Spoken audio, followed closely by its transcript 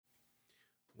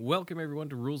Welcome, everyone,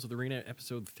 to Rules of the Arena,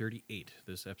 episode 38.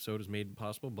 This episode is made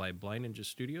possible by Blind Ninja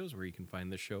Studios, where you can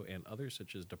find this show and others,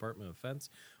 such as Department of Defense,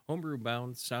 Homebrew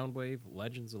Bound, Soundwave,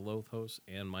 Legends of Lothos,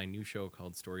 and my new show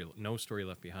called No Story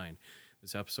Left Behind.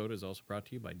 This episode is also brought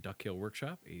to you by Duck Hill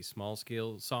Workshop, a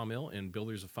small-scale sawmill and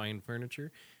builders of fine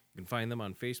furniture. You can find them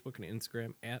on Facebook and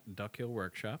Instagram at Duck Hill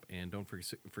Workshop, and don't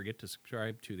forget to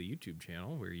subscribe to the YouTube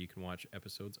channel, where you can watch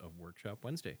episodes of Workshop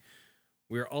Wednesday.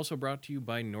 We are also brought to you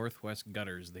by Northwest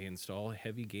Gutters. They install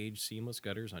heavy-gauge seamless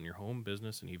gutters on your home,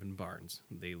 business, and even barns.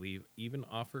 They even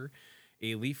offer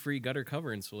a leaf-free gutter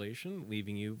cover installation,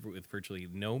 leaving you with virtually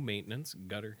no maintenance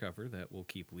gutter cover that will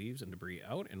keep leaves and debris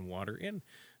out and water in.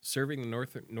 Serving the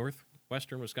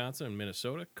northwestern Wisconsin and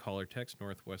Minnesota, call or text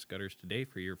Northwest Gutters today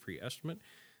for your free estimate,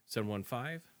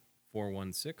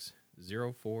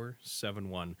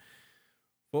 715-416-0471.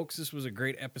 Folks, this was a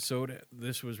great episode.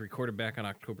 This was recorded back on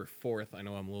October 4th. I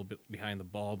know I'm a little bit behind the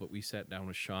ball, but we sat down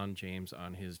with Sean James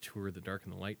on his tour, the Dark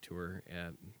and the Light tour,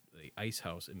 at the Ice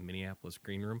House in Minneapolis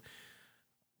Green Room.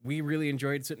 We really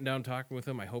enjoyed sitting down talking with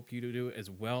him. I hope you do as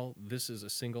well. This is a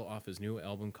single off his new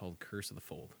album called Curse of the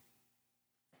Fold.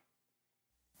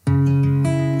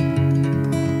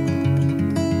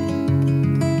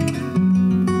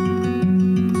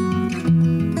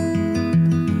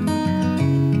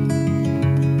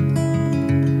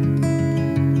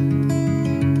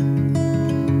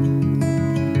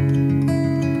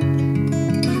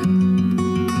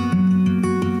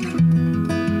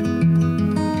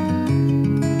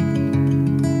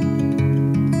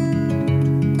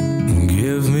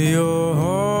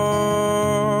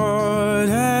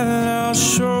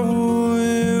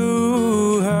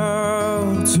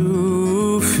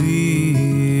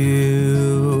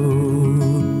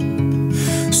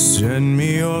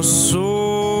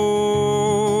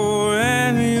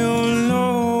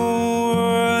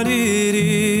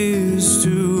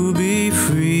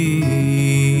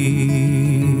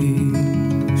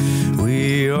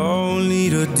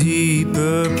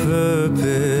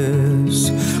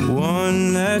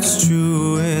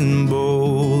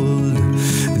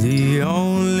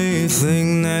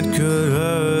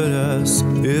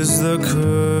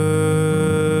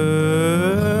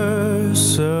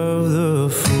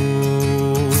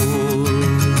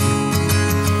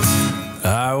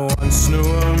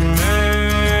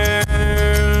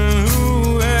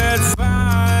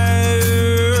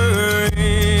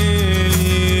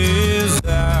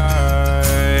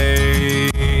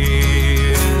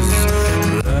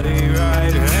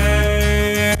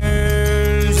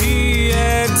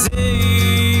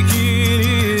 Taking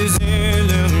his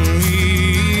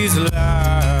enemies'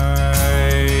 lives.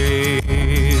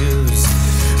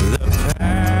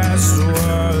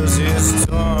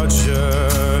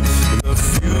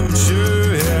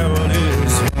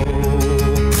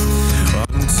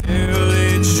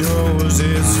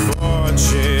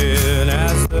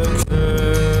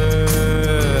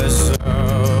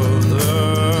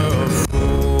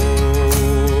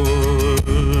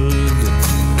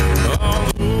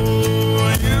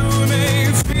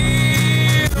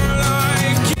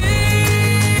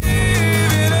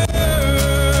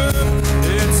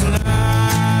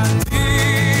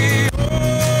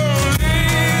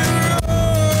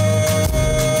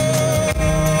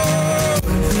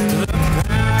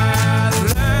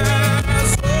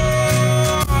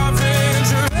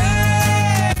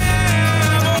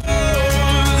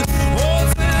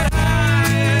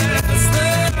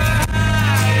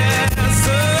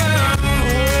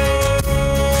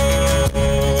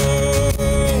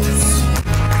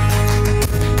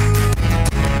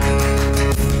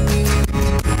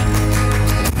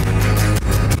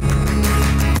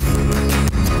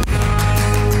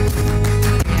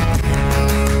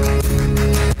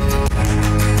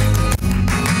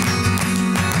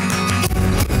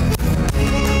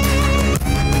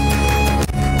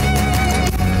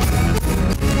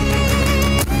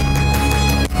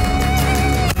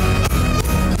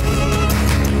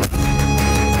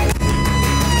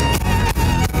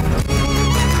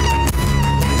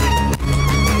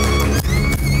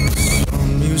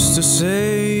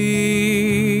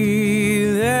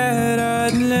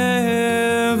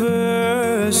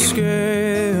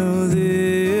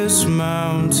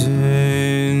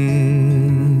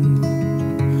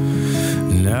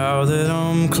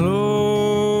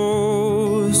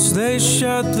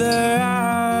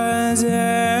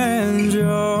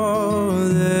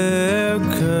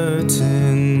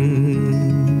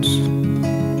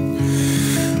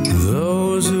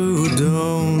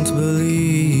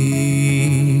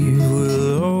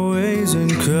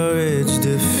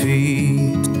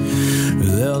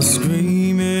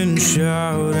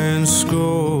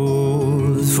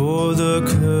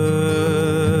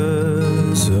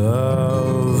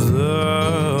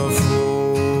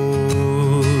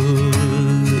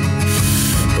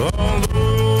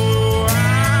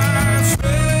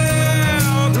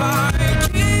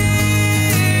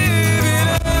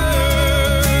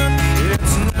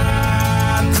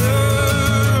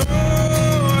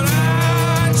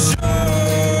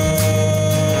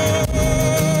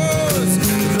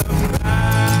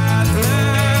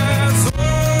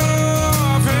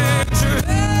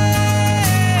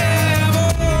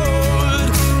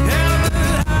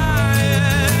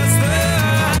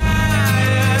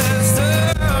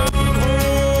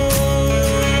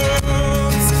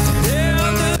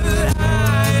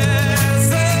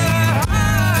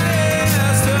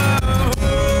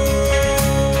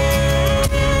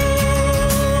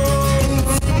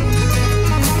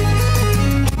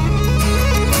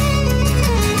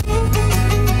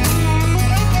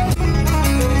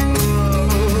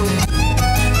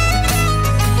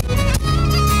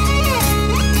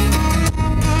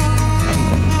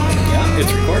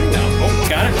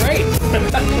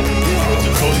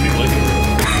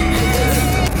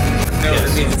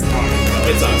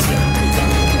 It's on.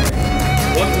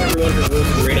 Welcome everyone to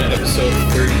Rose Arena episode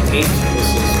 38.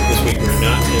 This week we're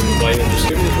not in Blind Ninja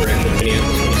Studios. We're actually in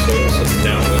Minneapolis, Minnesota, sitting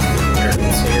down with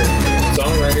American singer,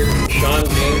 songwriter Sean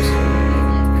James,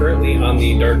 currently on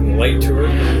the Dark and Light tour.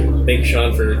 Thank you,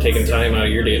 Sean, for taking time out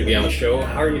of your day to be on the show.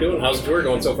 How are you doing? How's the tour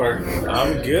going so far?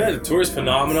 I'm good. The tour's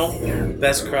phenomenal.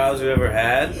 Best crowds we've ever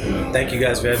had. Thank you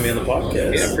guys for having me on the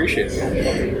podcast. Yeah, appreciate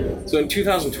it. So in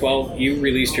 2012, you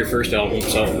released your first album,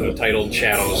 self-titled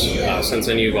Shadows. Since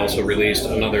then, you've also released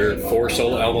another 4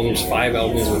 solo albums, 5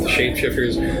 albums with the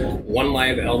Shapeshifters, 1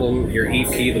 live album, your EP,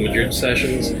 The Madrid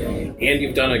Sessions, and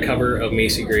you've done a cover of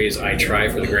Macy Gray's I Try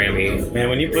for the Grammy. Man,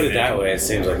 when you put it that way, it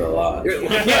seems like a lot.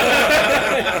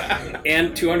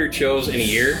 And 200 shows in a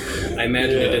year. I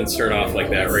imagine it didn't start off like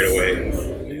that right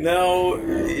away. No,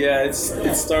 yeah, it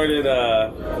started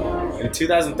in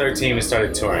 2013. We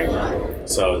started touring,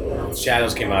 so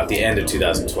Shadows came out at the end of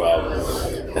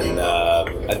 2012, and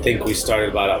I think we started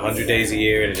about 100 days a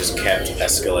year, and it just kept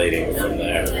escalating from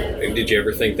there. Did you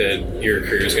ever think that your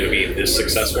career was going to be this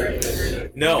successful?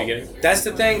 No, that's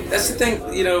the thing.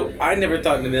 You know, I never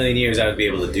thought in a million years I would be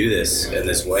able to do this in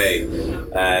this way,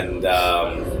 and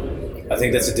I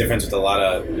think that's the difference with a lot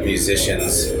of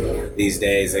musicians these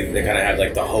days. They kind of have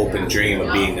like the hope and dream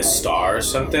of being a star or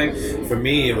something. For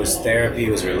me, it was therapy, it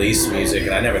was release music,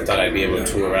 and I never thought I'd be able to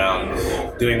tour around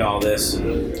doing all this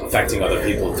and affecting other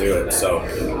people through it. So,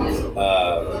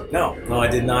 no, I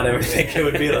did not ever think it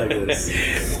would be like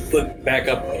this. But back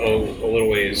up a little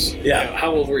ways. Yeah.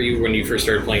 How old were you when you first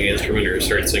started playing an instrument or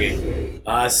started singing?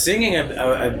 Singing,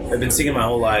 I've been singing my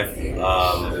whole life.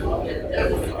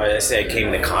 I say I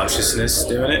came to consciousness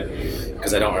doing it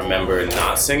because I don't remember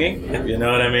not singing, you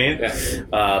know what I mean?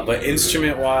 Yeah. But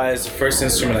instrument-wise, the first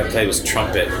instrument I played was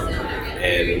trumpet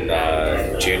in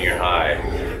junior high.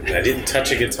 And I didn't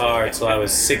touch a guitar until I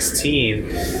was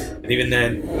 16. And even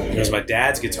then, it was my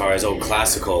dad's guitar, his old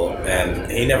classical,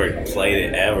 and he never played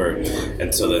it ever.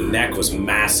 And so the neck was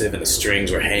massive and the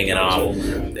strings were hanging off.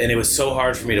 And it was so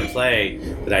hard for me to play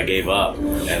that I gave up.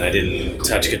 And I didn't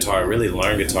touch guitar, really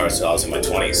learn guitar until I was in my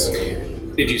 20s.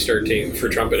 Did you start for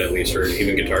trumpet at least, or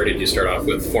even guitar? Did you start off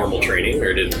with formal training,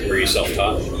 or were you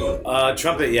self-taught?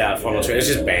 Trumpet, yeah, formal training. It's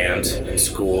just band in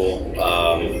school,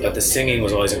 but the singing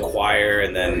was always in choir,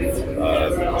 and then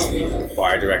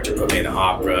choir director put me in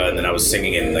opera, and then I was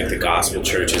singing in like the gospel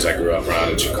churches I grew up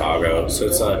around in Chicago. So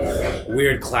it's a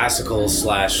weird classical /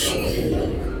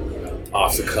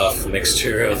 off-the-cuff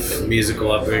mixture of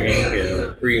musical upbringing.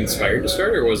 Yeah. Were you inspired to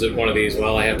start, or was it one of these,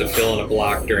 well, I have to fill in a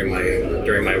block during my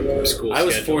school I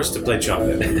was schedule? forced to play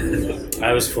trumpet.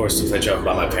 I was forced to play trumpet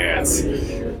by my parents.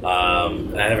 I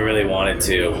never really wanted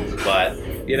to, but,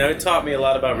 you know, it taught me a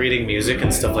lot about reading music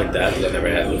and stuff like that I never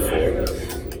had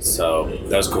before. So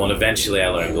that was cool, and eventually I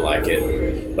learned to like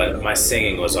it. But my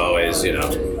singing was always, you know,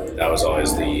 that was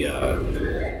always the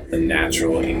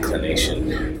natural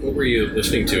inclination. What were you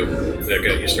listening to that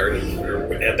got you started?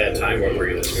 Or at that time, what were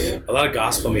you listening to? A lot of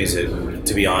gospel music,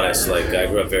 to be honest. Like, I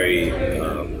grew up very,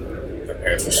 my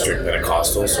parents were strict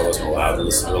Pentecostal, so I wasn't allowed to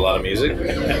listen to a lot of music.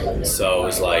 So it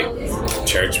was like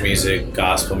church music,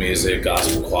 gospel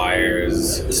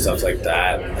choirs, stuff like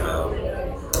that.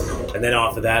 And then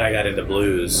off of that, I got into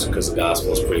blues because the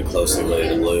gospel is pretty closely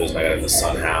related to blues. I got into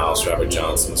Son House, Robert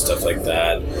Johnson, stuff like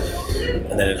that.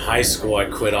 And then in high school, I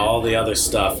quit all the other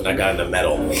stuff and I got into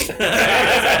metal.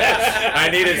 I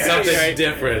needed something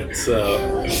different.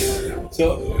 So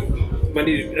when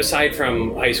did you, aside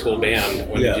from high school band,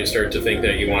 when did you start to think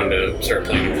that you wanted to start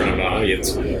playing in front of an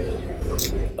audience?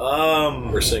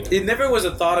 Or sing? It never was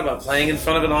a thought about playing in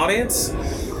front of an audience.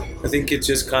 I think it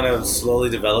just kind of slowly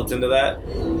developed into that.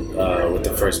 With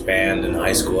the first band in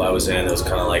high school I was in, it was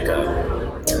kind of like a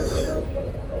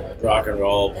rock and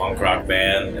roll punk rock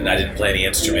band, and I didn't play any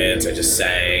instruments. I just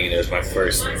sang, and it was my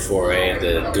first foray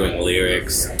into doing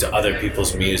lyrics to other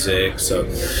people's music. So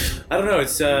I don't know.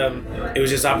 It was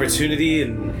just opportunity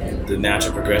and the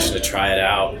natural progression to try it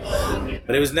out.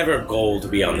 But it was never a goal to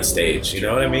be on the stage. You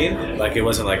know what I mean? Like, it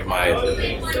wasn't like my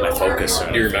focus.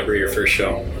 Do you remember your first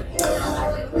show?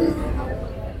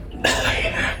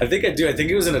 I think I do. I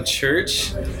think it was in a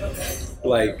church.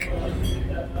 Like,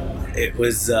 it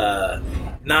was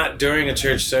not during a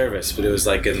church service, but it was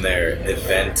like in their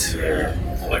event or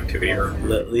activity, or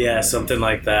yeah, something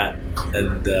like that.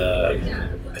 And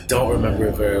I don't remember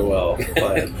it very well,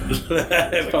 but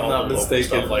if I'm not mistaken,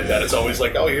 stuff like that. It's always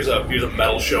like, oh, here's a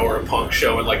metal show or a punk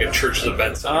show in like a church's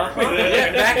event center.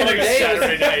 Yeah, back in the day,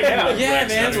 Saturday night. yeah, man,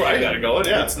 that's where I gotta go.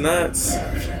 Yeah, it's nuts.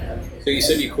 So you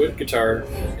said you quit guitar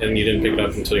and you didn't pick it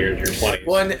up until your 20s.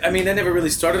 Well, I mean, I never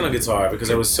really started on guitar because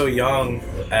I was so young,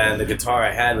 and the guitar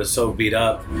I had was so beat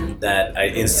up that I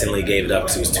instantly gave it up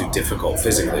because it was too difficult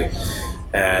physically.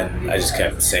 And I just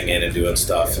kept singing and doing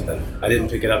stuff, and then I didn't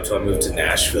pick it up till I moved to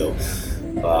Nashville.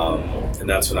 And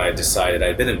that's when I decided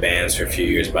I'd been in bands for a few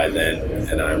years by then,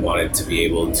 and I wanted to be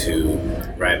able to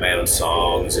write my own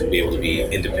songs and be able to be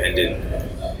independent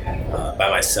by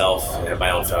myself and have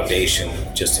my own foundation.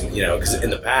 Just because in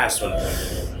the past, when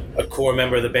a core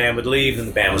member of the band would leave, then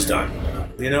the band was done.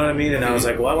 You know what I mean? And I was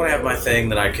like, well, I want to have my thing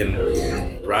that I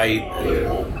can write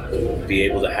and be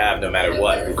able to have no matter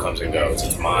what, who comes and goes.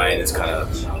 It's mine. It's kind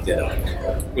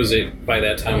of, Was it, by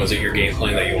that time, was it your game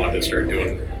plan that you wanted to start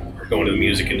going to the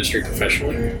music industry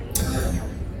professionally?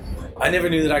 I never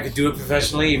knew that I could do it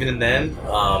professionally, even then.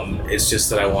 It's just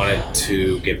that I wanted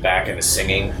to get back into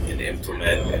singing and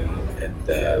implement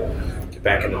and get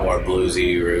back into more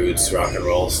bluesy roots, rock and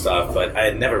roll stuff. But I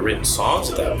had never written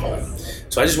songs at that point.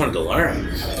 So I just wanted to learn.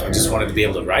 I just wanted to be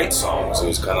able to write songs. It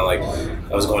was kind of like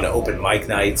I was going to open mic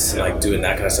nights and like doing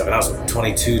that kind of stuff. And I was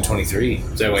 22, 23.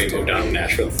 Is that why you moved down to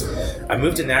Nashville? I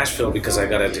moved to Nashville because I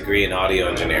got a degree in audio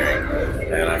engineering,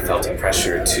 and I felt a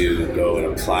pressure to go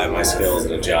and apply my skills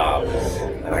at a job.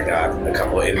 And I got a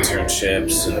couple of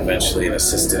internships and eventually an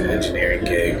assistant engineering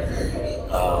gig.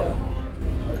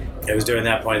 It was during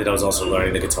that point that I was also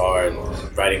learning the guitar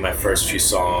and writing my first few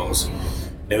songs.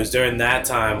 It was during that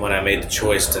time when I made the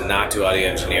choice to not do audio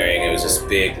engineering. It was this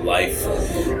big life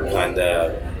kind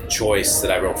of choice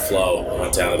that I wrote Flow. I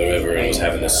went down to the river and was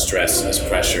having this stress and this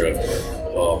pressure of,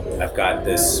 well, I've got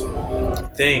this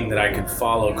thing that I could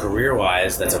follow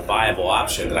career-wise that's a viable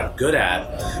option that I'm good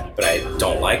at, but I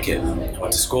don't like it. I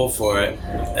went to school for it,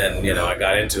 and I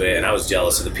got into it, and I was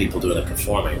jealous of the people doing the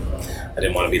performing. I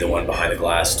didn't want to be the one behind the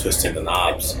glass twisting the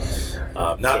knobs.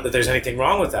 Not that there's anything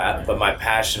wrong with that, but my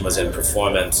passion was in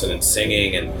performance and in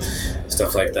singing and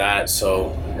stuff like that.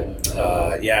 So,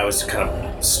 I was kind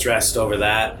of stressed over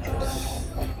that.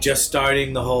 Just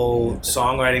starting the whole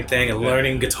songwriting thing and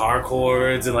learning guitar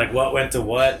chords and like what went to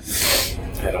what.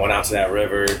 And I went out to that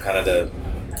river kind of to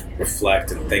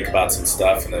reflect and think about some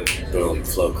stuff, and then boom,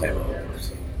 Flow came over.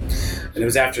 And it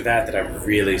was after that I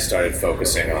really started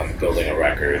focusing on building a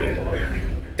record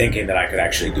and thinking that I could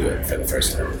actually do it for the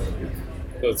first time.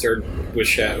 So third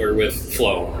with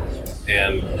Flow,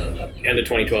 and end of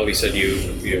 2012, you said you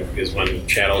is when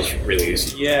Shadows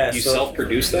released. Yeah. You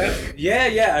self-produced that?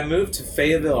 Yeah. I moved to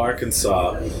Fayetteville,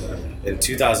 Arkansas in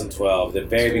 2012, the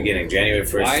very beginning, January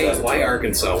 1st. Why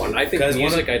Arkansas? When I think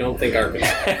music, I don't think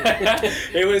Arkansas.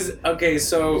 It was okay.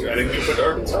 So I think you put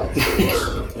Arkansas.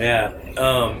 Yeah.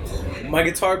 My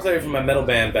guitar player from my metal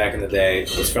band back in the day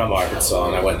was from Arkansas,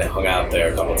 and I went and hung out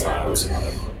there a couple times.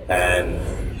 And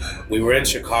we were in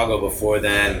Chicago before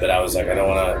then, but I was like, I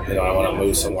want to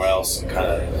move somewhere else and kind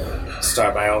of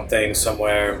start my own thing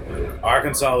somewhere.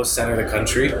 Arkansas was center of the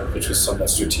country, which was somewhat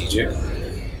strategic.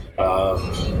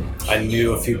 I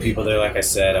knew a few people there, like I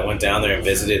said. I went down there and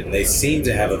visited, and they seemed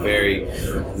to have a very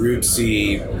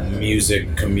rootsy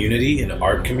music community and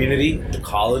art community. The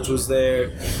college was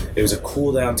there. It was a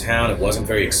cool downtown. It wasn't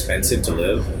very expensive to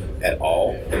live at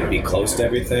all and be close to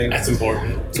everything. That's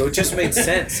important. So it just made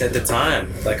sense at the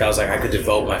time. Like I was like, I could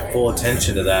devote my full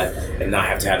attention to that and not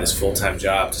have to have this full-time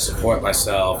job to support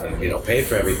myself and pay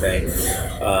for everything.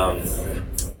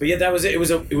 But yeah, that was it.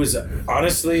 It was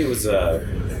honestly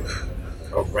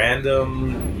a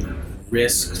random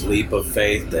risk leap of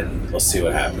faith, and we'll see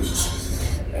what happens.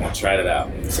 And I tried it out.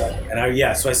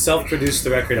 So I self-produced the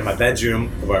record in my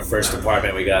bedroom of our first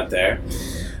apartment we got there.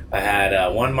 I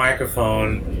had one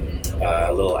microphone,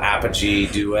 a little Apogee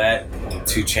Duet,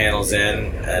 2 channels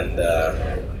in, and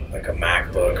like a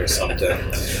MacBook or something.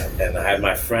 And I had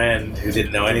my friend who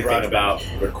didn't know anything about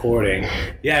recording.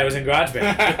 Yeah, it was in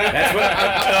GarageBand. That's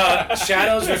what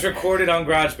Shadows was recorded on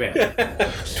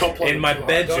GarageBand. In my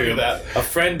bedroom. A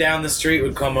friend down the street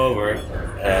would come over,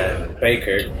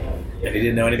 Baker, and he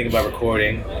didn't know anything about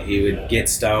recording. He would get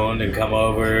stoned and come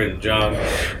over and drunk,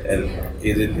 and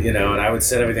he didn't, and I would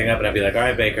set everything up, and I'd be like, all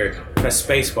right, Baker, press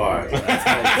spacebar.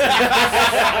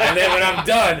 And then when I'm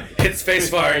done, hit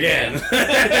spacebar again.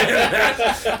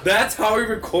 That's how we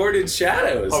recorded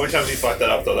Shadows. How many times you fucked that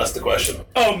up, though? That's the question.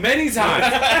 Oh, many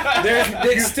times.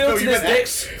 There's still to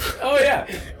this day. Oh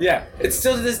yeah. It's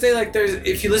still to this day. Like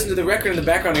if you listen to the record in the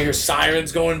background, you hear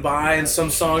sirens going by and some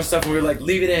song stuff, and we were like,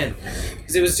 leave it in,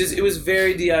 because it was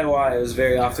very DIY. It was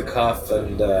very off the cuff,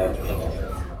 and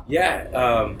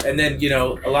Yeah, and then, you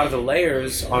know, a lot of the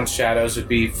layers on Shadows would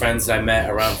be friends that I met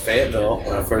around Fayetteville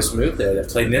when I first moved there that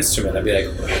played an instrument. I'd be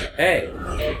like, hey,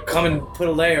 come and put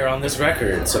a layer on this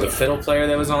record. So the fiddle player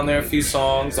that was on there a few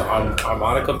songs, the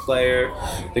harmonica player,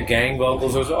 the gang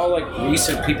vocals, those were all like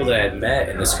recent people that I had met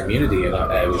in this community and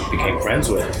I became friends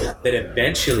with that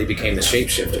eventually became the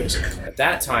Shapeshifters. At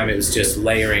that time, it was just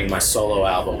layering my solo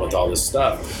album with all this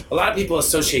stuff. A lot of people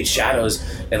associate Shadows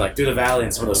and like Through the Valley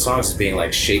and some of those songs as being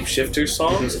like Shapeshifter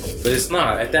songs, but it's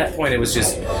not. At that point, it was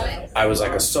just, I was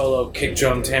like a solo kick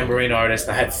drum tambourine artist.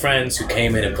 I had friends who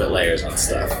came in and put layers on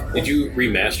stuff. Did you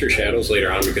remaster Shadows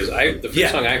later on? Because the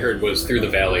first song I heard was Through the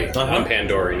Valley on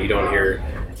Pandora, and you don't hear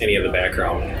any of the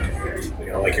background, you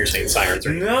know, like you're saying sirens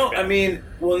or anything. No, like that. I mean,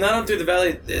 well, not on Through the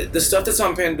Valley. The stuff that's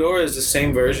on Pandora is the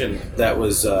same version that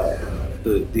was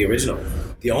the original.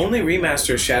 The only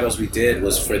remaster of Shadows we did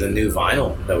was for the new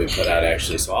vinyl that we put out,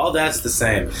 actually. So all that's the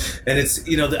same. And it's,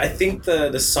 you know, I think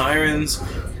the sirens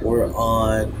were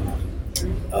on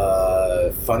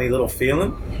Funny Little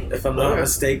Feeling, if I'm not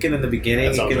mistaken, in the beginning.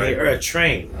 That sounds right. Or A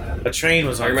Train. A Train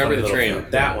was on I remember Funny The Little Train.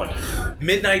 Feeling. That one.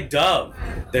 Midnight Dove.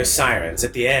 There's sirens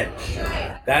at the end.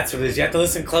 That's what it is. You have to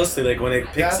listen closely, like when it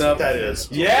picks That's up. what that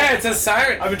is. Yeah, it's a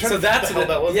siren. I've been trying so to that's figure out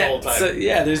what that was the whole time. So,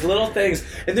 yeah, there's little things.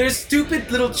 And there's stupid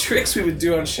little tricks we would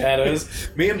do on Shadows.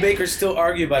 Me and Baker still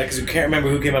argue about it because we can't remember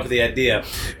who came up with the idea.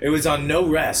 It was on No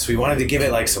Rest. We wanted to give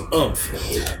it like some oomph.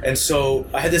 And so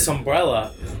I had this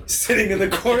umbrella sitting in the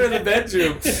corner of the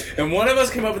bedroom. And one of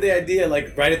us came up with the idea,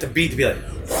 like right at the beat, to be like,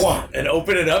 whah, and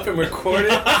open it up and record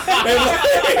it.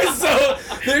 And so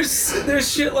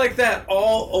there's shit like that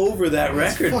all over that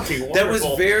record. fucking That was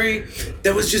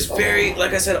wonderful. just very,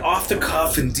 like I said, off the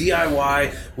cuff and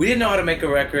DIY. We didn't know how to make a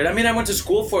record. I mean, I went to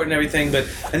school for it and everything, but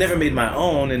I never made my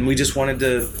own, and we just wanted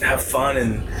to have fun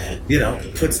and, you know,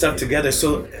 put stuff together.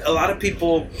 So a lot of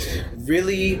people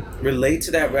really relate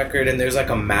to that record, and there's like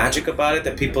a magic about it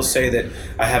that people say that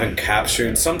I haven't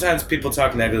captured. Sometimes people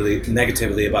talk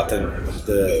negatively about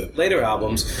the later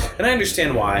albums, and I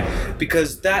understand why,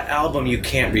 because that album you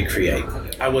can't recreate.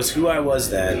 I was who I was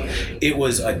then. It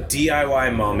was a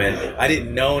DIY moment. I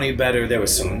didn't know any better. There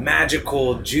was some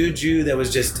magical juju. There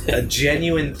was just a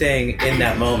genuine thing in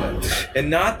that moment. And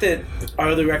not that our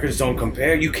other records don't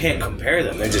compare. You can't compare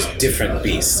them. They're just different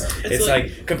beasts. It's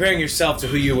like comparing yourself to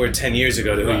who you were 10 years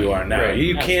ago to who you are now. Right.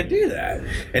 You can't do that.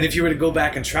 And if you were to go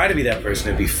back and try to be that person,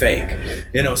 it'd be fake.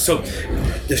 You know, so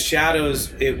The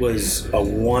Shadows, it was a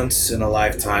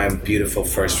once-in-a-lifetime beautiful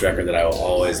first record that I will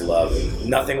always love.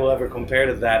 Nothing will ever compare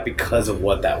to that because of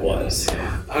what that was.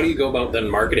 How do you go about then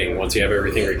marketing once you have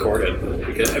everything recorded?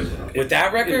 Because With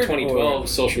that record? in 2012,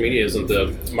 social media isn't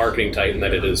the marketing titan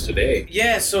that it is today.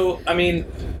 Yeah, so, I mean,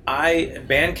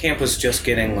 Bandcamp was just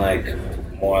getting, like,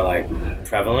 more, like,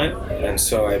 prevalent. And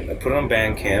so I put it on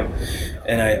Bandcamp,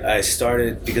 and I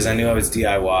started, because I knew I was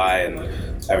DIY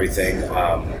and everything,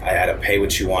 I had a pay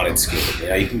what you wanted scheme. You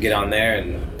know, you can get on there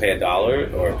and pay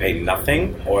 $1 or pay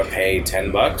nothing or pay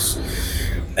 $10.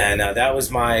 And that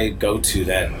was my go-to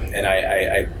then. And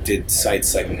I did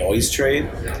sites like Noise Trade,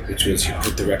 which was you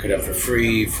put the record up for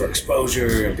free for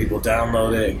exposure and people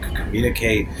download it and could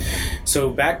communicate. So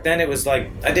back then it was like,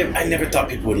 I never thought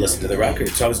people would listen to the record.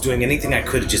 So I was doing anything I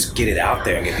could to just get it out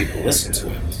there and get people to listen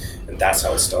to it. And that's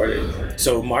how it started.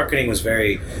 So marketing was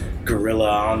very guerrilla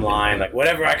online, like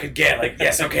whatever I could get, like,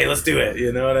 yes, okay, let's do it.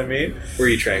 You know what I mean? Were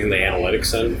you tracking the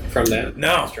analytics then from that?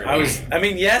 No, I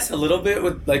mean, yes, a little bit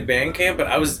with like Bandcamp, but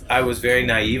I was very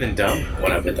naive and dumb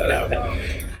when I put that out.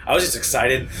 I was just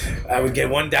excited. I would get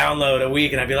one download a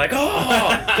week, and I'd be like,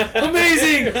 "Oh,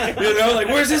 amazing!" You know, like,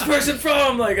 "Where's this person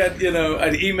from?" Like, I'd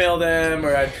email them,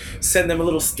 or I'd send them a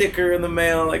little sticker in the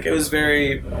mail. Like, it was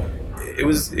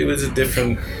a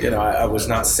different. You know, I was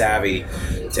not savvy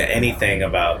to anything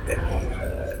about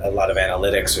a lot of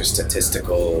analytics or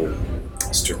statistical,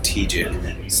 strategic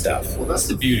stuff. Well, that's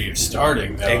the beauty of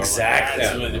starting, though.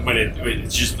 Exactly. But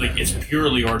it's just like, it's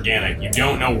purely organic. You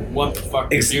don't know what the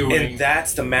fuck you're doing. And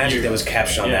that's the magic that was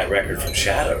captured on that record from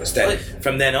Shadows. That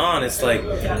from then on, it's like,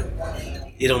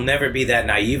 it'll never be that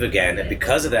naive again, and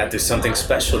because of that, there's something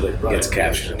special that gets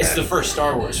captured. It's the first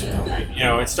Star Wars film. You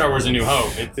know, it's Star Wars: A New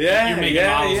Hope. You're making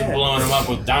models and blowing them up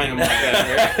with dynamite.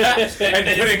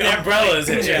 and putting umbrellas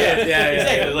in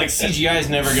exactly. Like, CGI is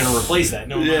never going to replace that.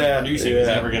 No amount of producing is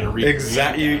ever going to recreate.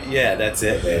 Exactly. Yeah, that's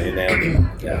it, man. You nailed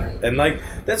it. Yeah, and like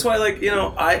that's why, like, you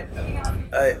know, I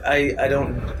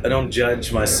don't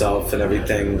judge myself and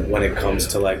everything when it comes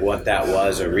to like what that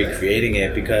was or recreating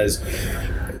it, because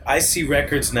I see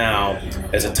records now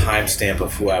as a timestamp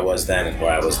of who I was then and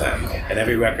where I was then. And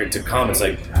every record to come is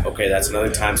like, okay, that's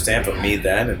another timestamp of me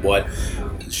then and what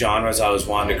genres I was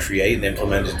wanting to create and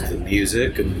implement into the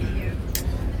music. And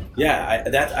yeah,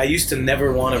 I used to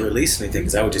never want to release anything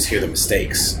because I would just hear the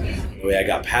mistakes. The way I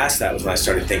got past that was when I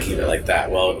started thinking of it like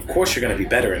that. Well, of course you're going to be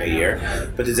better in a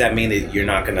year, but does that mean that you're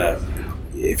not going to,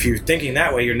 if you're thinking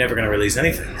that way, you're never going to release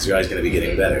anything because you're always going to be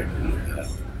getting better.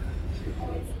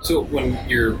 So when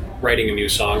you're writing a new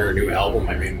song or a new album,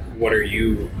 I mean, what are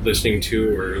you listening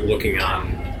to or looking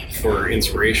on for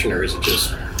inspiration, or is it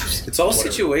just... It's all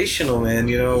situational, man.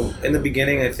 You know, in the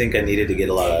beginning, I think I needed to get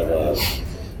a lot of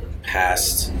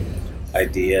past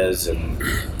ideas and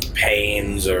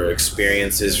pains or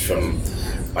experiences from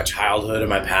my childhood or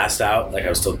my past out. Like I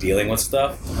was still dealing with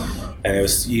stuff, and it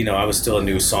was, you know, I was still a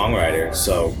new songwriter,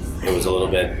 so it was a little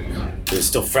bit, it was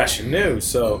still fresh and new.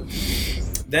 So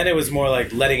then it was more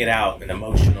like letting it out, an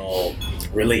emotional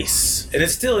release, and it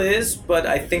still is, but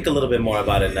I think a little bit more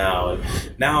about it now. And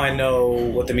now I know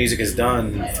what the music has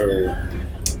done for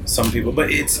some people,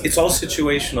 but it's all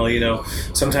situational, you know.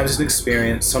 Sometimes it's an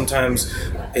experience, sometimes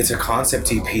it's a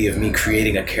concept EP of me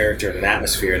creating a character and an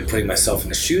atmosphere and putting myself in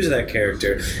the shoes of that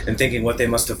character and thinking what they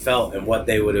must have felt and what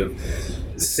they would have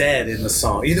said in the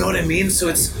song, you know what I mean? So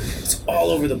it's all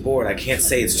over the board. I can't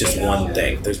say it's just one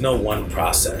thing. There's no one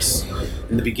process.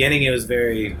 In the beginning it was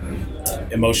very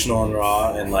emotional and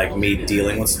raw and like me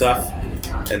dealing with stuff,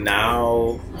 and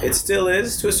now it still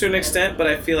is to a certain extent, but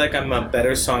I feel like I'm a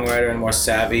better songwriter and more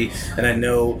savvy, and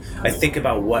I think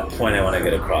about what point I want to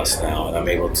get across now, and I'm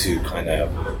able to kind of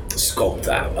sculpt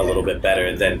that a little bit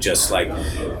better than just like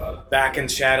back in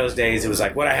Shadows days. It was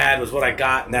like what I had was what I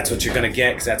got, and that's what you're gonna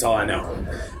get because that's all I know.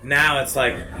 Now it's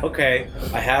like, okay,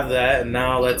 I have that, and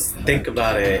now let's think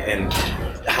about it, and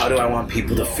how do I want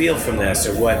people to feel from this,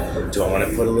 or what do I want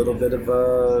to put a little bit of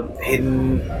a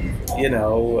hidden, you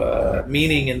know,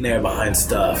 meaning in there behind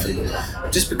stuff, and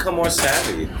just become more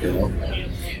savvy, you know.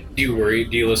 Do you worry?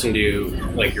 Do you listen to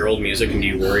like your old music, and do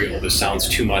you worry, oh, this sounds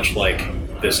too much like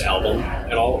this album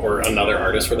at all, or another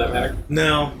artist for that matter?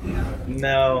 No.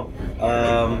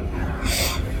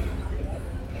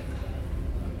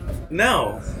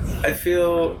 No, I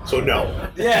feel... So no.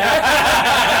 Yeah.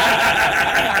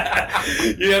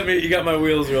 You got my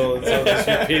wheels rolling, so I'm just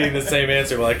repeating the same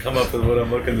answer while I come up with what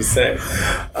I'm looking to say.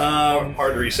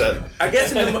 Hard reset. I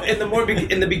guess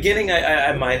in the beginning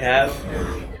I might have,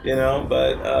 you know,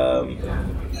 but...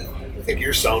 I think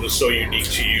your sound is so unique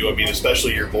to you. I mean,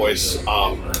 especially your voice.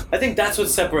 I think that's what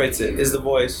separates it, is the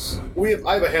voice.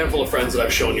 I have a handful of friends that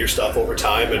I've shown your stuff over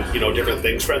time, and you know, different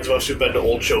things. Friends of us who've been to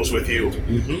old shows with you,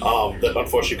 that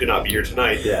unfortunately could not be here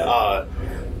tonight. Yeah.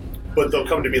 But they'll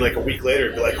come to me like a week later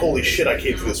and be like, "Holy shit! I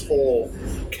came through this whole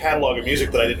catalog of music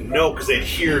that I didn't know," because they'd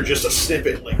hear just a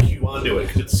snippet and like cue onto it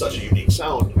because it's such a unique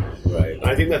sound. Right. And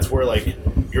I think that's where like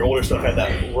your older stuff had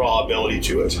that raw ability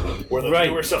to it, where the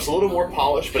newer stuff's a little more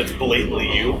polished, but it's blatantly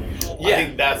you. Yeah. I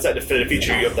think that's that definitive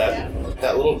feature. You have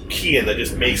that little key in that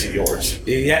just makes it yours.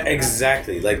 Yeah,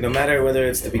 exactly. Like no matter whether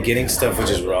it's the beginning stuff, which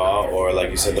is raw, or like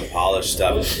you said, the polished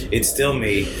stuff, it's still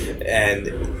me.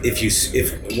 And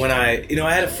when I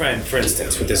had a friend, for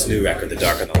instance, with this new record, The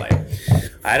Dark and the Light.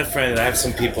 I had a friend, and I have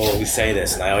some people who say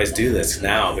this, and I always do this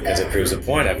now because it proves a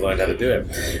point. I've learned how to do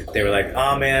it. They were like,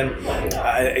 "Oh man,"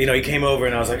 he came over,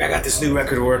 and I was like, "I got this new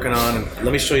record we're working on, and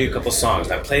let me show you a couple songs."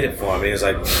 And I played it for him, and he was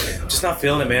like, "Just not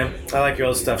feeling it, man. I like your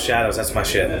old stuff, Shadows. That's my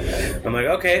shit." And I'm like,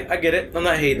 "Okay, I get it. I'm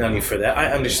not hating on you for that.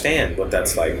 I understand what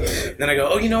that's like." And then I go,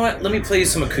 "Oh, you know what? Let me play you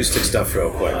some acoustic stuff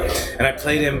real quick." And I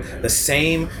played him the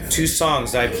same 2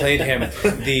 songs that I played him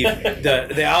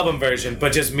the album version,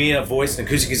 but just me and a voice and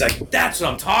acoustic. He's like, "That's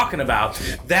what I'm talking about.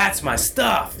 That's my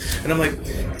stuff." And I'm like,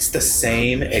 it's the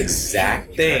same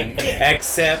exact thing,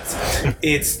 except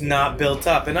it's not built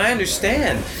up. And I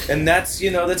understand. And that's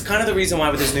kind of the reason why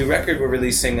with this new record we're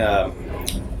releasing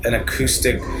an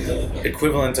acoustic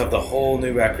equivalent of the whole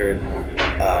new record.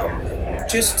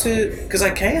 Because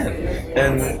I can.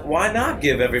 And why not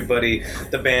give everybody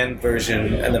the band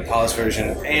version and the polished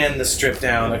version and the stripped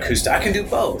down acoustic? I can do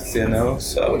both, you know?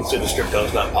 So I wouldn't say the stripped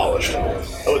down's not polished. I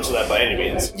wouldn't say that by any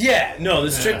means. Yeah, no,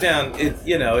 the stripped down,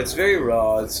 it's very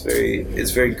raw, it's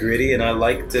very gritty, and I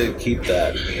like to keep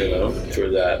that, for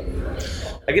that.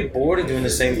 I get bored of doing the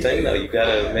same thing, though. You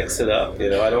gotta mix it up, I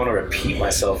don't want to repeat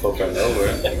myself over and over.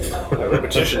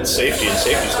 Repetition is safety, and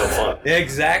safety's still fun. Yeah,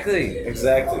 exactly.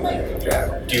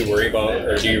 Yeah. Do you worry about,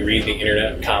 or do you read the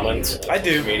internet comments? I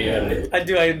do. Media? I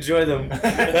do. I enjoy them.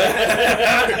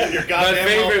 You're goddamn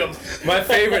welcome. My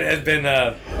favorite has been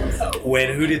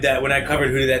when I covered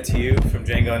Who Did That to You from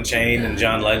Django Unchained and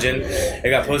John Legend, it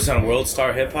got posted on World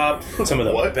Star Hip Hop. Some of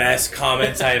the best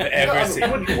comments I've ever seen.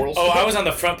 I was on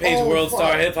the front page World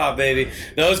Star Hip Hop, baby.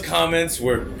 Those comments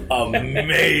were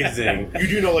amazing. You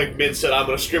do know, like, mid set, I'm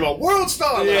going to scream out World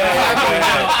Star!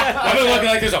 I've been looking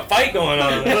like there's a fight going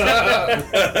on.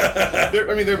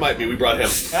 There might be. We brought him.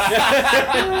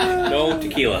 No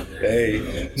tequila.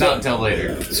 Hey. Not until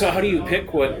later. So how do you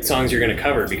pick what songs you're going to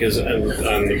cover? Because on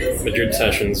the Madrid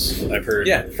sessions, I've heard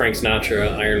Frank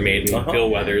Sinatra, Iron Maiden, Bill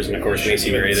Weathers, and of course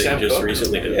Macy Gray that you just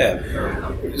recently did. Yeah.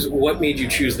 What made you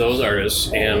choose those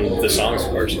artists and the songs,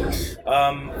 of course?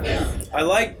 I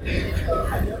like,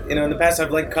 in the past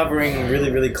I've liked covering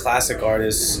really, really classic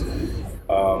artists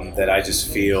that I just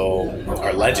feel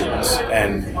are legends.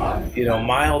 And,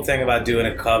 my whole thing about doing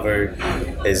a cover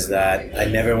is that I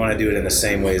never want to do it in the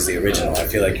same way as the original. I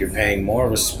feel like you're paying more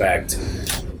respect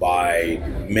by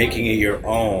making it your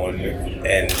own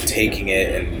and taking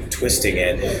it and twisting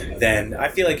it, then I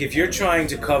feel like if you're trying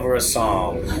to cover a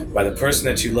song by the person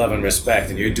that you love and respect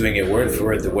and you're doing it word for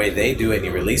word the way they do it and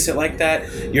you release it like that,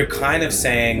 you're kind of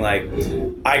saying like,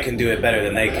 I can do it better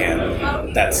than they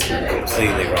can. That's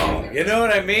completely wrong. You know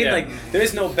what I mean? Yeah. Like,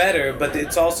 there's no better, but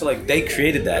it's also like they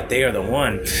created that. They are the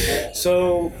one.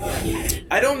 So,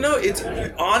 I don't know. It's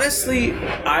honestly,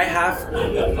 I've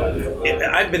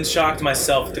been shocked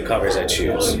myself at the covers I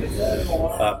choose.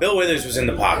 Bill Withers was in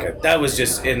the pocket. That was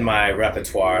just in my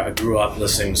repertoire. I grew up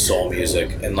listening to soul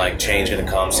music and like Change Gonna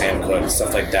Come, Sam Cooke,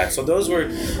 stuff like that. So those were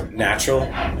natural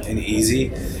and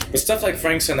easy. But stuff like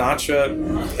Frank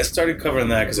Sinatra, I started covering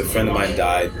that because a friend of mine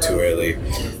died too early.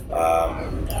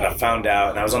 And I found out,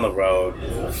 and I was on the road,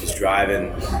 I was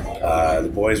driving, the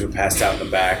boys were passed out in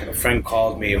the back, and a friend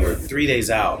called me, and we're 3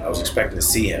 days out. I was expecting to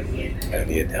see him, and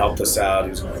he had helped us out.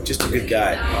 He was just a good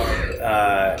guy.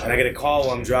 And I get a call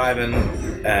while I'm driving,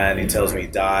 and he tells me he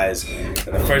dies. And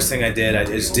the first thing I did, I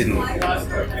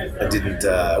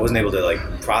wasn't able to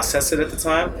like process it at the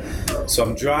time. So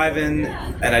I'm driving,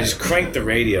 and I just cranked the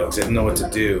radio because I didn't know what to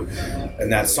do.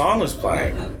 And that song was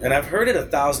playing. And I've heard it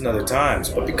 1,000 other times,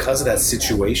 but because of that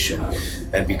situation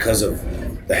and because of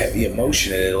the heavy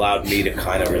emotion, it allowed me to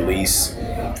kind of release,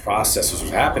 process what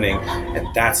was happening. And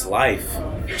that's life.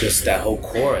 Just that whole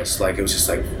chorus. Like, it was just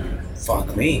like,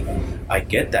 fuck me. I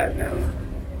get that now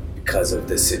because of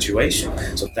this situation.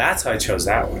 So that's how I chose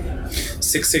that one.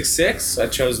 666, I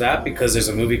chose that because there's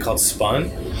a movie called Spun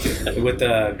with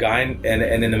a guy, and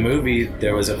in the movie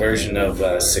there was a version of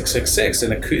 666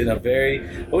 in a very,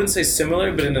 I wouldn't say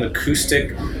similar, but in an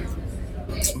acoustic,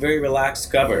 very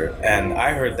relaxed cover. And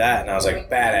I heard that and I was like,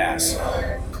 badass.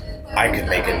 I could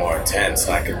make it more intense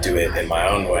and I could do it in my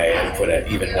own way and put an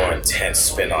even more intense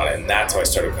spin on it. And that's how I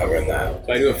started covering that.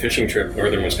 So I do a fishing trip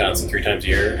northern Wisconsin 3 times a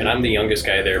year, and I'm the youngest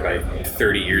guy there by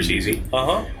 30 years easy.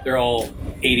 They're all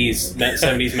 80s,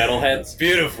 70s metalheads.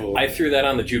 Beautiful. I threw that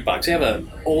on the jukebox. They have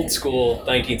an old school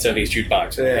 1970s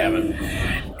jukebox in the cabin.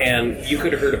 And you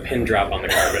could have heard a pin drop on the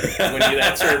carpet when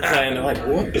that started playing. They're like,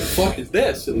 "What the fuck is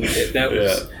this?" And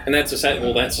that's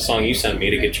the song you sent me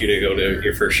to get you to go to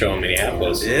your first show in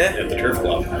Minneapolis at the Turf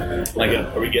Club. Like,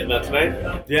 are we getting that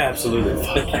tonight? Yeah, absolutely.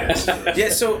 Yeah,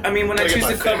 so I mean, when I choose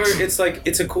the cover, it's like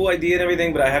it's a cool idea and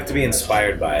everything, but I have to be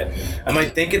inspired by it. I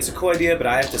might think it's a cool idea, but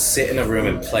I have to sit in a room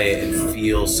and play it and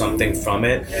feel something from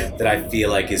it that I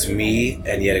feel like is me,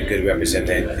 and yet a good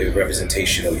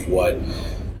representation of what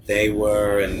they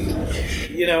were. And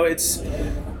it's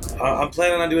I'm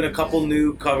planning on doing a couple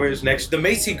new covers next. The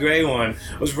Macy Gray one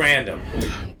was random.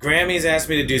 Grammys asked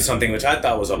me to do something which I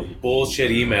thought was a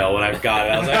bullshit email when I got it.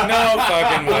 I was like, no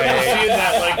fucking way.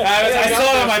 I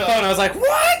saw it on my phone. I was like,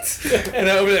 what?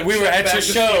 And we were at your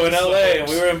show in LA and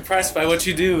we were impressed by what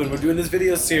you do, and we're doing this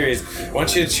video series. I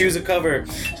want you to choose a cover.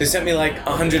 They sent me like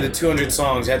 100 to 200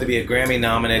 songs. It had to be a Grammy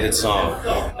nominated song.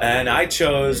 And I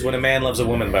chose When a Man Loves a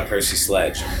Woman by Percy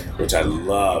Sledge, which I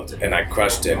loved, and I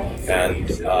crushed it. And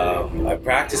I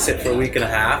practiced it for a week and a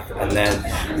half, and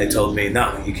then they told me,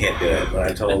 no, you can't do it. And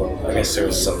I told them, I guess there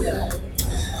was some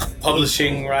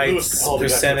publishing rights,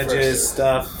 percentages,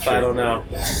 stuff, I don't know.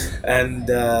 And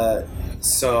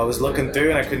so I was looking through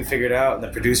and I couldn't figure it out, and the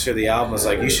producer of the album was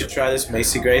like, you should try this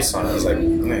Macy Gray song. I was like,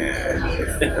 man,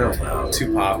 I don't know,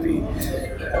 too poppy.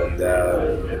 And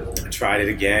I tried it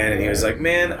again, and he was like,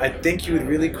 man, I think you would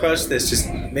really crush this. Just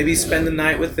maybe spend the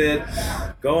night with it.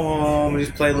 go home and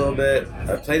just play a little bit.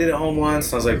 I played it at home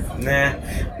once, and I was like, nah.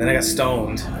 Then I got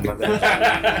stoned. And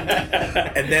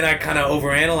then I kind of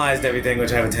overanalyzed everything,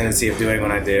 which I have a tendency of doing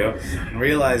when I do, and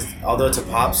realized, although it's a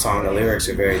pop song, the lyrics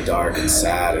are very dark and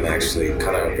sad and actually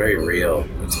kind of very real.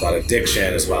 It's about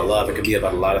addiction, it's about love, it could be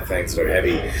about a lot of things that are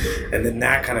heavy. And then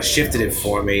that kind of shifted it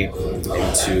for me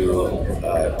into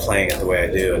playing it the way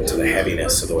I do, into the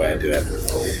heaviness of the way I do it.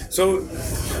 So,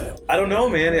 I don't know,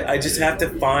 man. I just have to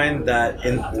find that,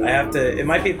 it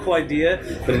might be a cool idea,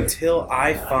 but until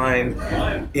I find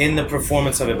in the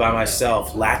performance of it by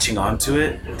myself, latching onto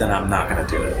it, then I'm not going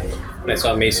to do it. I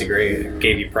saw Macy Gray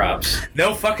gave you props.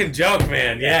 No fucking joke,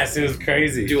 man. Yes, it was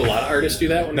crazy. Do a lot of artists do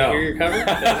that when they hear your cover?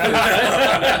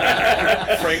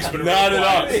 Frank's been not at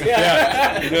all.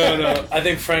 Yeah. No. I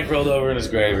think Frank rolled over in his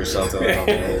grave or something.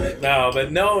 No,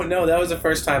 that was the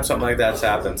first time something like that's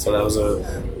happened. So that was a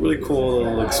really cool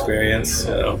little experience.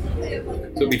 You know.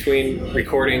 So between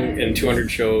recording and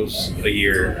 200 shows a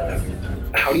year,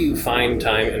 how do you find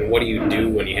time, and what do you do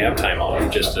when you have time off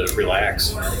just to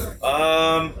relax?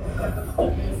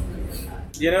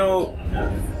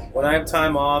 When I have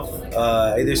time off,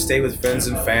 I either stay with friends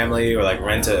and family or like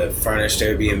rent a furnished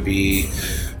Airbnb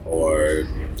or,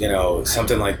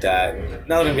 something like that.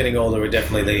 Now that I'm getting older, we're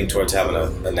definitely leaning towards having a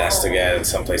nest again and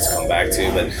someplace to come back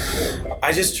to. But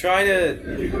I just try to,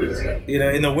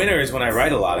 in the winter is when I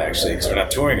write a lot, actually, because we're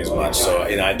not touring as much. So,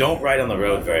 I don't write on the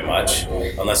road very much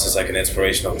unless it's like an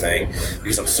inspirational thing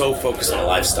because I'm so focused on the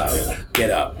lifestyle. Get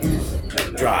up,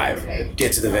 drive,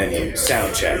 get to the venue,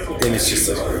 sound check. Then it's just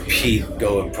a repeat,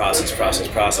 go and process.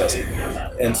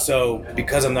 And so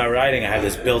because I'm not writing, I have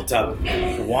this built up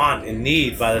want and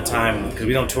need by the time, because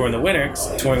we don't tour in the winter,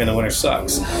 'cause touring in the winter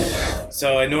sucks.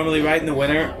 So I normally write in the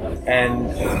winter,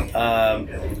 and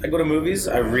I go to movies,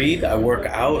 I read, I work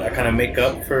out, I kind of make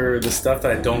up for the stuff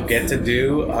that I don't get to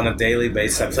do on a daily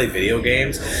basis. I play video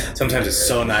games. Sometimes it's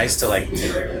so nice to like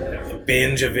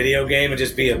binge a video game and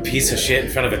just be a piece of shit in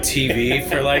front of a TV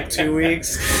for like 2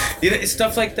 weeks. It's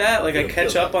stuff like that. Like I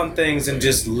catch up on things and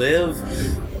just live,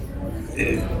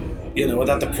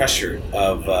 without the pressure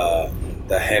of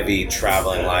the heavy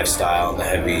traveling lifestyle and the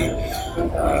heavy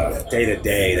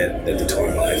day-to-day that the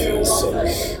touring life is. So,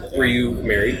 were you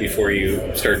married before you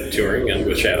started touring and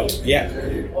with Shadow? Yeah.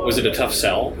 Was it a tough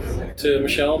sell to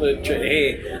Michelle that,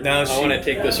 hey, I want to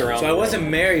take this around? So I wasn't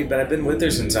married, but I've been with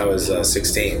her since I was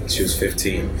 16. She was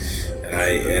 15.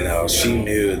 And she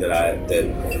knew that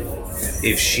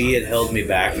if she had held me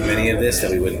back from any of this,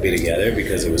 that we wouldn't be together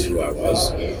because it was who I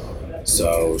was.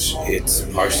 So it's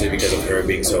partially because of her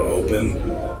being so open.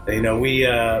 And, we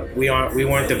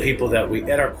weren't the people that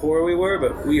at our core we were,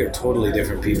 but we are totally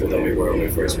different people than we were when we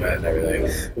first met and everything.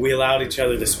 We allowed each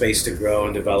other the space to grow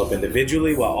and develop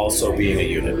individually while also being a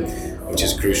unit, which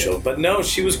is crucial. But no,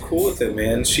 she was cool with it,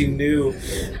 man. She knew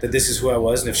that this is who I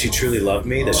was, and if she truly loved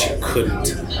me, that she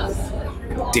couldn't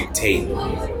dictate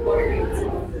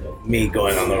me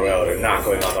going on the road or not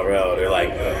going on the road or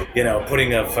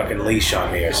putting a fucking leash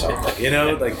on me or something,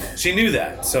 she knew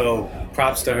that. So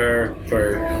props to her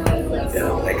for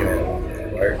making it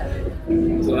work.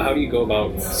 So how do you go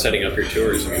about setting up your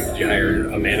tours? Did you hire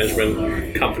a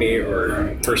management company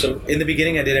or person? In the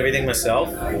beginning I did everything myself,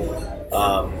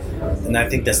 and I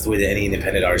think that's the way that any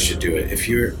independent artist should do it. If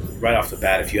you're right off the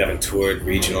bat, if you haven't toured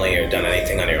regionally or done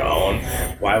anything on your own,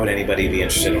 why would anybody be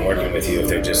interested in working with you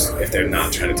if they're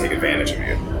not trying to take advantage of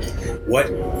you?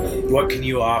 What can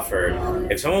you offer?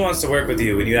 If someone wants to work with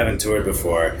you and you haven't toured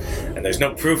before and there's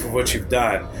no proof of what you've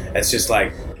done, it's just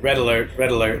like red alert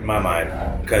in my mind,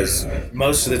 because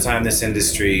most of the time this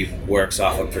industry works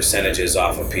off of percentages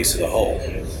off a piece of the whole.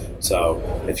 So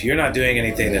if you're not doing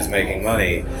anything that's making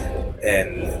money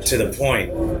and to the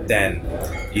point, then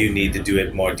you need to do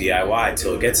it more DIY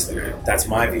till it gets there. That's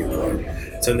my viewpoint.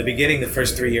 So in the beginning, the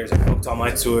first 3 years, I booked all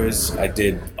my tours. I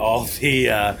did all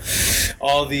the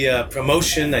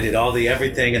promotion. I did all the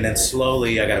everything, and then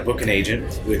slowly I got a booking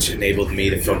agent, which enabled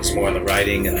me to focus more on the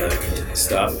writing and the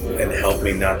stuff, and helped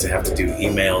me not to have to do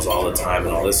emails all the time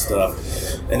and all this stuff.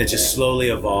 And it just slowly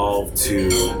evolved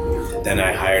to. Then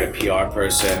I hired a PR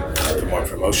person for more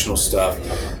promotional stuff.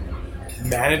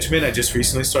 Management I just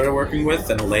recently started working with,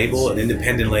 and an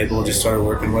independent label I just started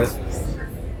working with.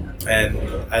 And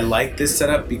I like this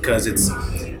setup because a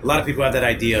lot of people have that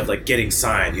idea of like getting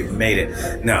signed, you've made it.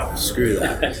 No, screw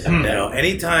that.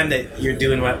 Anytime that you're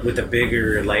doing with the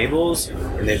bigger labels,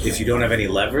 and if you don't have any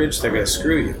leverage, they're gonna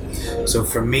screw you. So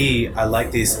for me, I like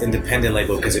this independent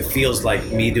label because it feels like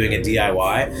me doing a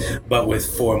DIY, but with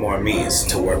 4 more me's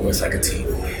to work with like a team.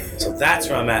 So that's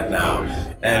where I'm at now.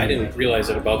 And I didn't realize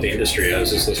that about the industry. I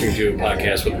was just listening to a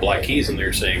podcast with Black Keys, and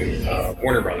they're saying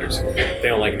Warner Brothers, they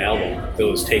don't like an album,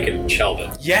 they'll just take it and shelve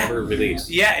it. Yeah. Never release.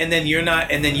 Yeah, and then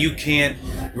you can't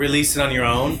release it on your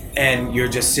own, and you're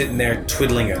just sitting there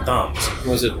twiddling your thumbs.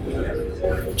 Was it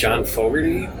John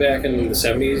Fogerty back in the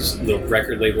 70s? The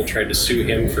record label tried to sue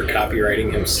him for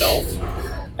copywriting himself,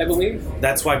 I believe.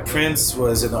 That's why Prince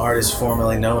was an artist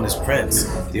formerly known as Prince.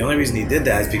 The only reason he did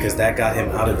that is because that got him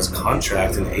out of his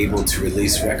contract and able to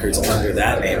release records under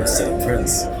that name instead of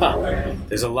Prince. Huh.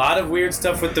 There's a lot of weird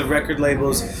stuff with the record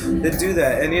labels that do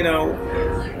that. And,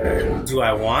 do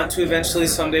I want to eventually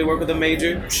someday work with a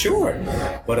major? Sure.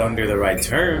 But under the right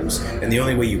terms. And the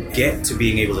only way you get to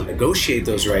being able to negotiate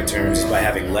those right terms is by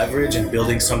having leverage and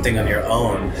building something on your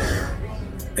own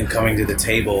and coming to the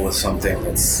table with something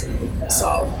that's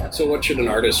solid. So what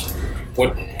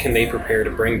can they prepare to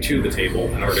bring to the table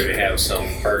in order to have some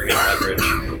bargaining leverage?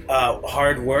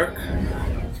 Hard work,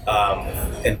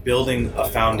 and building a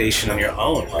foundation on your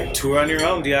own, like tour on your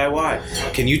own,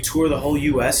 DIY. Can you tour the whole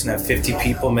U.S. and have 50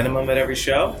 people minimum at every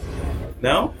show?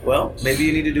 No? Well, maybe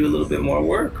you need to do a little bit more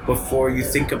work before you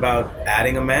think about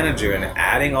adding a manager and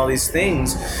adding all these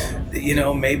things.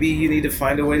 Maybe you need to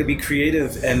find a way to be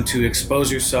creative and to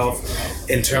expose yourself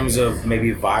in terms of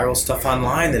maybe viral stuff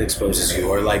online that exposes you,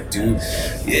 or like do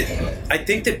it. I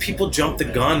think that people jump the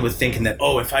gun with thinking that,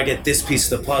 if I get this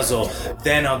piece of the puzzle,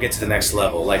 then I'll get to the next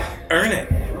level. Like, earn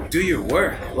it. Do your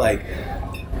work. Like,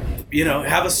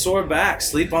 have a sore back,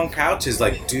 sleep on couches,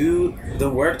 like do the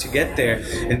work to get there,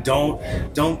 and don't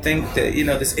think that,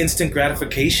 this instant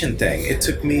gratification thing. It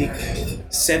took me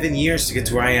 7 years to get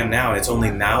to where I am now, and it's only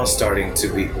now starting to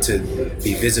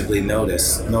be visibly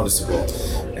noticeable,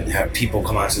 and have people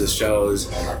come out to the shows,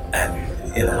 and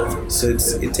so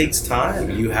it takes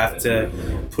time. You have to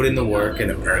put in the work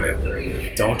and earn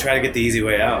it. Don't try to get the easy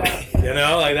way out.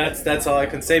 That's all I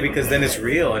can say, because then it's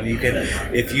real, and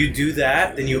if you do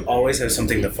that, then you always have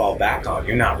something to fall back on.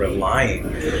 You're not relying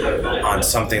on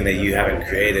something that you haven't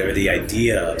created or the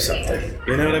idea of something.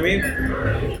 You know what I mean?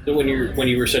 So when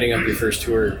you were setting up your first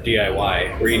tour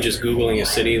DIY, were you just Googling a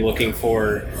city looking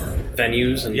for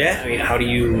venues? And yeah. I mean, how do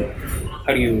you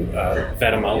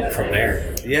vet them out from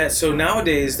there? Yeah. So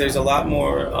nowadays there's a lot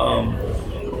more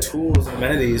tools and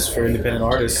amenities for independent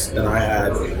artists than I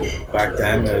had back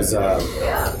then. There's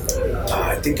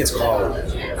I think it's called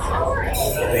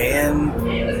Van,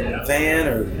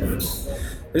 or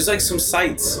there's like some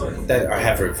sites that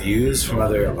have reviews from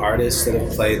other artists that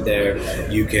have played there.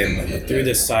 You can, through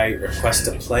the site, request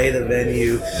to play the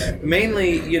venue.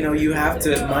 Mainly, you have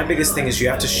to, my biggest thing is you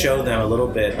have to show them a little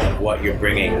bit of what you're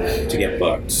bringing to get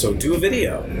booked. So do a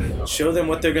video. Show them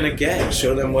what they're going to get.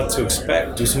 Show them what to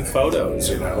expect. Do some photos,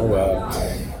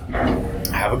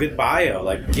 have a good bio.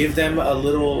 Like, give them a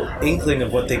little inkling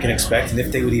of what they can expect and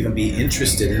if they would even be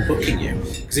interested in booking you.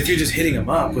 Because if you're just hitting them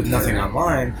up with nothing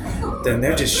online, then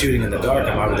they're just shooting in the dark,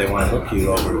 and why would they want to book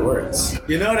you over words?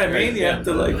 You know what I mean? You have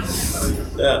to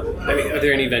yeah. I mean, are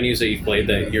there any venues that you've played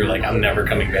that you're like, I'm never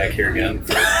coming back here again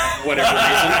for whatever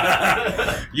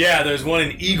reason? Yeah, there's one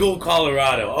in Eagle,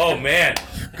 Colorado. Oh man.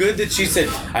 Good that she said.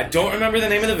 I don't remember the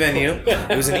name of the venue.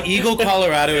 It was in Eagle,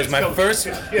 Colorado. It was my first.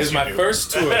 It was my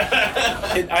first tour.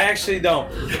 I actually don't.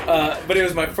 But it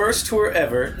was my first tour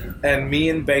ever, and me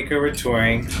and Baker were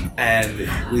touring, and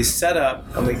we set up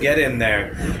and we get in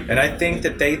there, and I think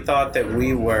that they thought that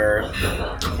we were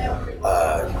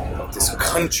this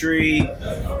country.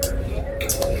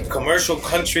 Commercial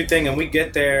country thing, and we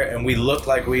get there and we look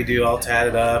like we do, all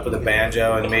tatted up with a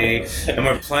banjo and me, and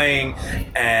we're playing,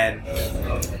 and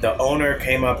the owner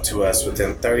came up to us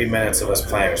within 30 minutes of us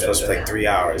playing. We're supposed to play 3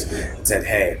 hours, and said,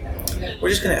 "Hey, we're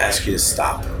just going to ask you to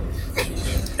stop.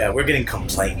 We're getting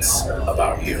complaints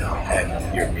about you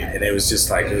and your music." And it was just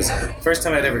like, it was the first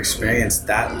time I'd ever experienced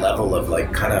that level of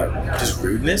like kind of just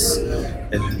rudeness,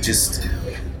 and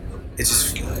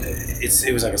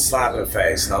it was like a slap in the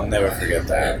face, and I'll never forget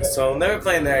that. So I'll never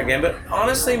playing there again. But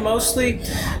honestly, mostly,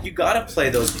 you gotta play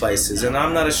those places, and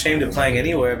I'm not ashamed of playing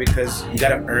anywhere, because you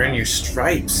gotta earn your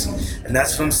stripes, and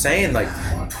that's what I'm saying. Like,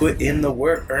 put in the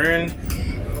work,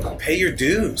 pay your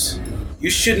dues. You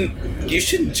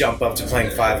shouldn't jump up to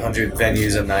playing 500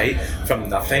 venues a night from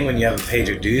nothing when you haven't paid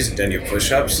your dues and done your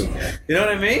push-ups. And, you know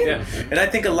what I mean? Yeah. And I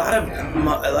think a lot of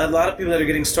people that are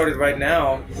getting started right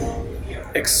now,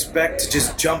 expect to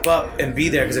just jump up and be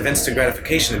there because of instant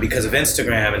gratification and because of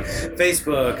Instagram and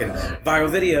Facebook and viral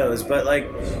videos, but like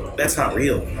that's not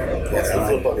real. That's the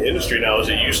flip on the industry now as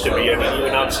it used to be. I mean,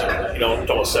 even obviously, it's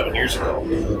almost 7 years ago,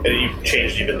 and it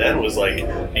changed even then. Was like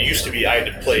it used to be I had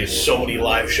to play so many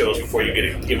live shows before you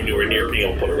get anywhere near being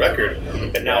able to put a record,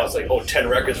 and now it's like 10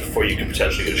 records before you can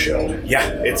potentially get a show. Yeah,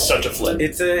 it's such a flip.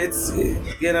 It's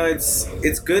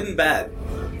good and bad.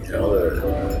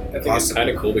 I think it's kind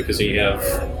of cool because you have,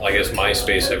 I guess,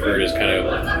 MySpace I've heard is kind of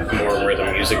more where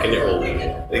the music and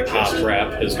the pop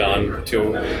rap has gone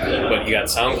to, but you got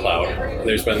SoundCloud.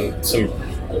 There's been some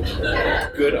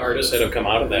good artists that have come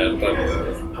out of that, but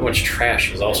how much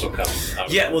trash has also come out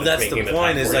of well, that's the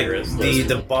point, is like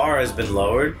the bar has been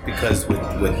lowered because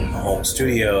with home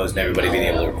studios and everybody being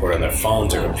able to record on their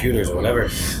phones or computers or whatever,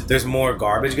 there's more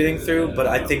garbage getting through, but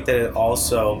I think that it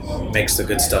also makes the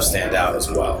good stuff stand out as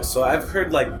well. So I've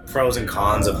heard like pros and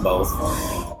cons of both,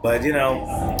 but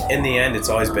in the end it's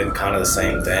always been kind of the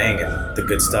same thing, and the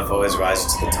good stuff always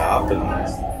rises to the top and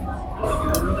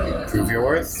prove your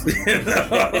worth.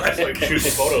 It's like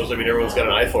shooting photos. I mean, everyone's got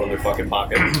an iPhone in their fucking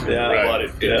pocket.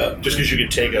 Just because you can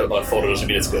take a lot of photos doesn't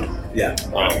mean it's good. Yeah.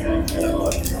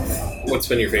 What's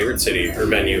been your favorite city or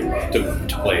venue to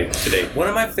play today? One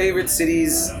of my favorite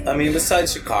cities, I mean,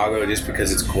 besides Chicago, just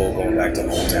because it's cool going back to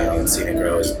hometown and seeing it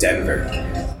grow, is Denver.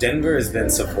 Denver has been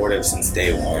supportive since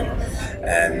day one.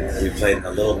 And we played in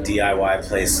a little DIY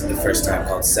place the first time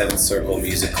called Seventh Circle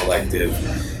Music Collective.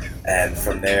 And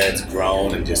from there, it's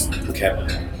grown and just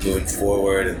kept moving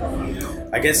forward.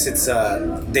 And I guess it's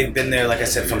they've been there, like I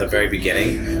said, from the very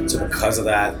beginning. So because of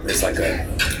that, there's like I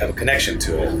have a connection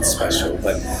to it. It's special.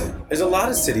 But there's a lot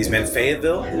of cities, man.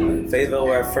 Fayetteville,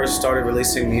 where I first started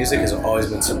releasing music, has always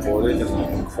been supportive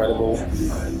and incredible.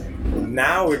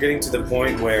 Now we're getting to the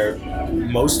point where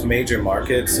most major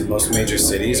markets and most major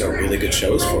cities are really good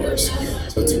shows for us.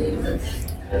 So it's,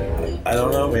 I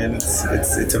don't know, man.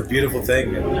 It's a beautiful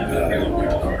thing.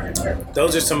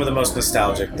 Those are some of the most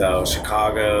nostalgic, though.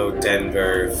 Chicago,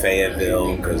 Denver,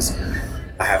 Fayetteville, because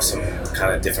I have some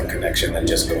kind of different connection than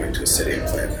just going to a city and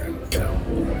playing there.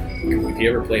 If you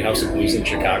ever play House of Blues in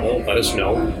Chicago, let us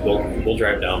know. We'll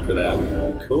drive down for that.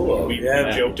 Cool. We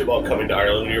joked about coming to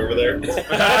Ireland when you were over there.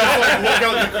 Look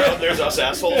out in the crowd, there's us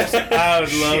assholes. I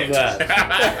would love that.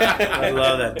 I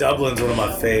love that. Dublin's one of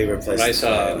my favorite places. I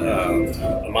saw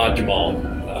Ahmad Jamal.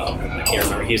 I can't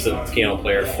remember. He's the piano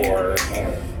player for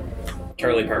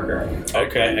Charlie Parker.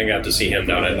 Okay. I got to see him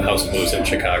down at the House of Blues in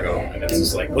Chicago, and it's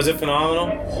just like, was it phenomenal?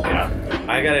 Yeah.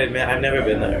 I gotta admit, I've never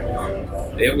been there.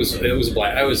 It was a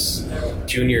blast. I was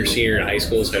junior, senior in high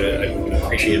school, so I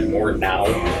appreciate it more now.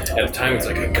 At the time, it's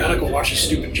like, I gotta go watch a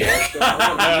stupid jazz show.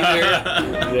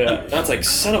 I don't Yeah. That's like,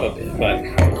 son of a bitch. But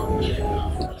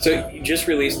so you just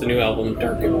released the new album,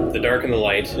 The Dark and the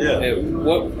Light. Yeah.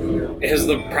 What has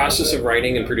the process of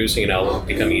writing and producing an album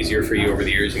become easier for you over the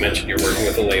years? You mentioned you're working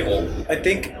with a label. I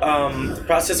think the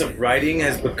process of writing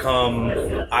has become,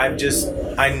 I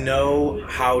know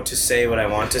how to say what I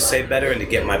want to say better and to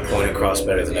get my point across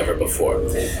better than ever before.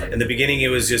 In the beginning, it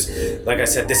was just, like I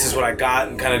said, this is what I got,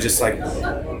 and kind of just like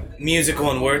musical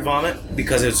and word vomit,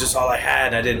 because it was just all I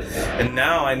had. And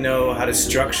now I know how to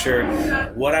structure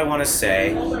what I want to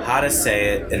say, how to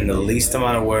say it in the least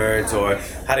amount of words, or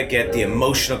how to get the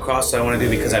emotion across that I want to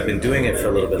do, because I've been doing it for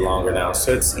a little bit longer now.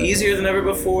 So it's easier than ever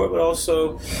before, but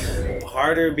also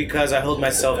harder because I hold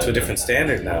myself to a different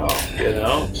standard now,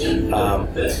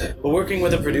 But working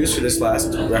with a producer this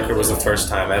last record was the first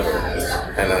time ever,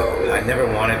 and I never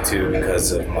wanted to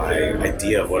because of my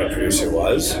idea of what a producer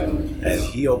was, and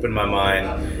he opened my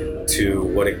mind to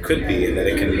what it could be, and that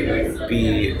it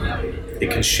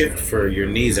can shift for your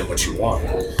needs and what you want,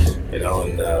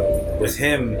 and with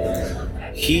him,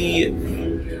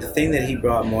 the thing that he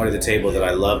brought more to the table that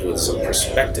I loved was some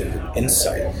perspective,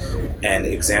 insight, and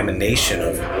examination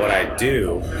of what I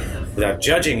do without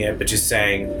judging it, but just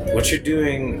saying, what you're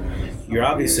doing, you're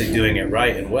obviously doing it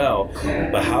right and well,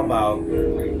 but how about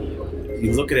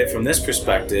you look at it from this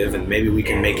perspective, and maybe we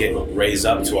can make it raise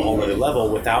up to a whole other level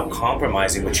without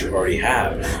compromising what you already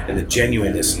have and the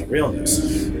genuineness and the realness.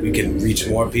 We can reach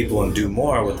more people and do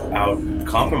more without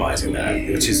compromising that,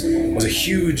 which was a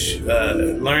huge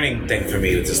learning thing for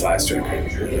me with this last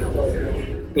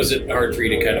record. Was it hard for you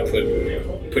to kind of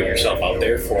put yourself out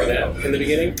there for that in the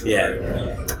beginning?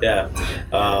 Yeah. Yeah.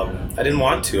 I didn't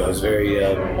want to. I was very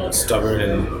stubborn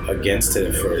and against it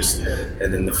at first.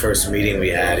 And then the first meeting we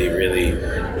had,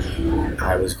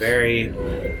 I was very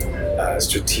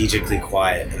strategically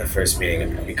quiet in the first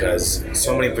meeting because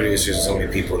so many producers, so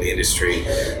many people in the industry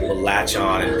will latch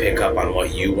on and pick up on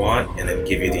what you want and then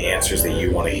give you the answers that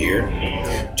you want to hear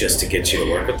just to get you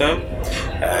to work with them.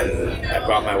 And I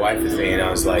brought my wife with me and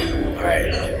I was like, all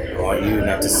right, I want you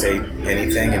not to say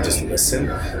anything and just listen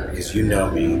because you know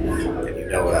me and you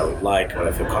know what I would like, what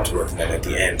I feel comfortable with, and then at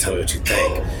the end tell me what you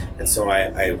think. And so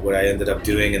what I ended up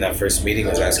doing in that first meeting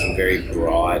was asking very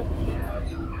broad,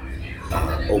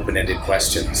 open-ended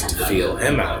questions to feel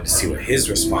him out, to see what his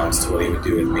response to what he would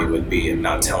do with me would be, and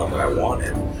not tell him what I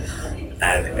wanted.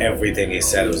 And everything he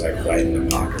said was like right in the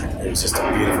pocket. It was just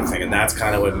a beautiful thing, and that's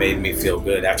kind of what made me feel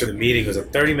good. After the meeting, it was a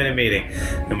 30-minute meeting,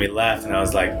 and we left, and I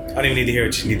was like, I don't even need to hear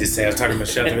what you need to say. I was talking to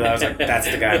Michelle, and I was like, that's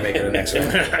the guy making the next one.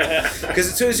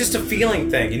 Because it was just a feeling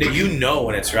thing. You know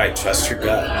when it's right. Trust your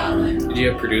gut. Did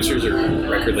you have producers or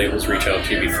record labels reach out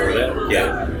to you before that?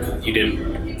 Yeah. You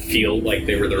didn't feel like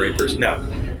they were the right person? No.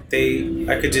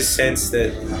 I could just sense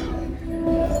that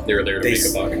they were there to make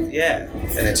a buck. Yeah,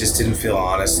 and it just didn't feel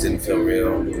honest, didn't feel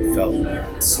real. It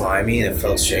felt slimy, and it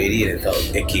felt shady, and it felt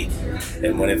icky.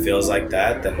 And when it feels like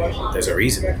that, then there's a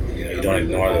reason. You don't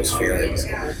ignore those feelings.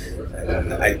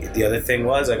 And the other thing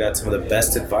was, I got some of the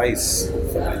best advice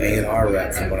from an A&R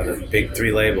rep from one of the big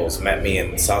 3 labels. Met me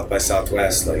in South by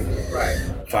Southwest like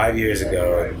 5 years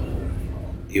ago,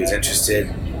 and he was interested.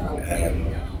 And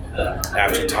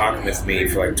after talking with me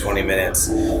for like 20 minutes,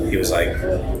 he was like,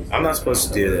 I'm not supposed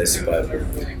to do this, but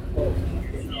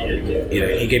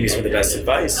he gave me some of the best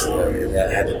advice, and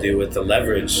that had to do with the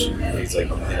leverage. He's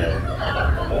like,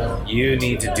 you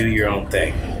need to do your own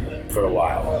thing for a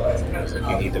while.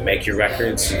 You need to make your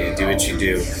records, you need to do what you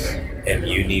do, and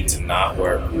you need to not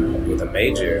work with a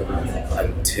major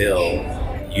until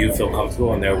you feel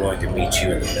comfortable and they're willing to meet you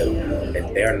in the middle.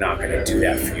 And they're not going to do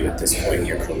that for you at this point in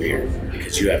your career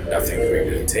because you have nothing to bring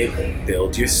to the table.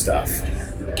 Build your stuff,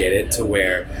 get it to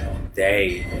where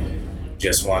they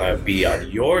just want to be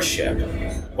on your ship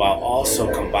while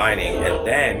also combining, and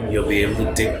then you'll be able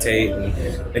to dictate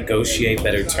and negotiate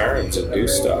better terms and do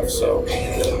stuff. So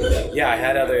yeah, I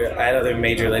had other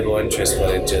major label interests,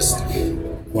 but it just,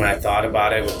 when I thought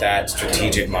about it with that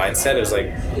strategic mindset, it was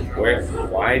like,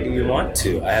 why do you want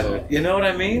to? I haven't, you know what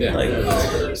I mean? Yeah.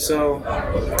 Like, so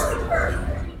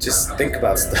just think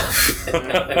about stuff.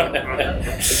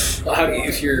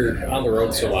 If you're on the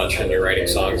road so much and you're writing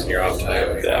songs and you're off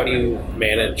time, how do you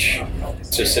manage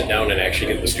to sit down and actually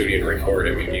get in the studio and record?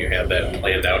 I mean, do you have that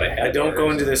planned out ahead? I don't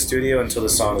go into the studio until the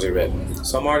songs are written.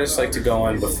 Some artists like to go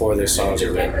in before their songs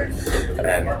are written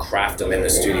and craft them in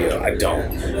the studio. I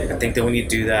don't. I think that when you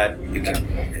do that, you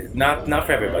can, not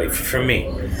for everybody, for me,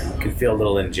 it can feel a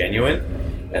little ingenuine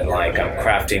and like I'm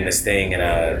crafting this thing in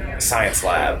a science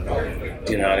lab.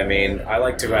 You know what I mean? I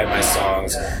like to write my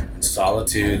songs in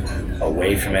solitude,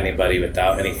 away from anybody,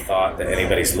 without any thought that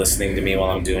anybody's listening to me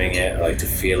while I'm doing it. I like to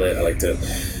feel it. I like to,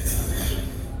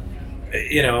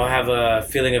 have a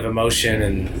feeling of emotion.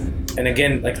 And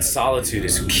again, like solitude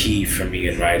is key for me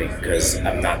in writing because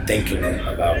I'm not thinking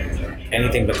about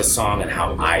anything but the song and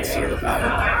how I feel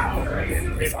about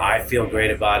it. If I feel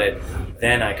great about it,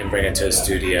 then I can bring it to a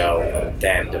studio and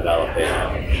then develop it.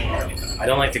 I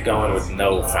don't like to go in with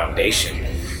no foundation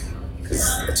because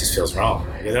it just feels wrong.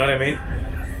 You know what I mean?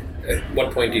 At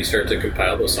what point do you start to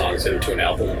compile those songs into an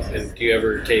album? And do you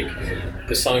ever take,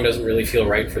 this song doesn't really feel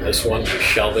right for this one, you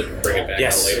shelve it and bring it back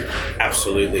out later?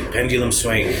 Absolutely. Pendulum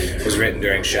Swing was written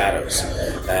during Shadows,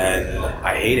 and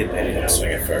I hated Pendulum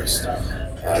Swing at first.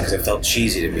 Because it felt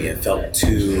cheesy to me. It felt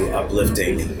too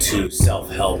uplifting, too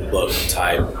self-help book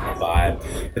type vibe.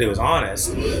 But it was honest,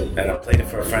 and I played it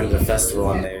for a friend at the festival,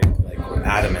 and they were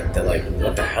adamant that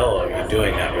what the hell are you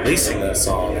doing not releasing that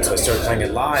song? And so I started playing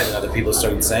it live, and other people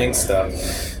started saying stuff,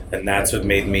 and that's what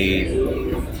made me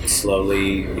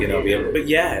slowly, be able. But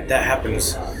yeah, that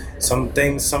happens. Some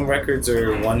records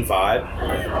are one vibe.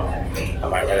 I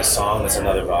might write a song that's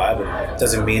another vibe. It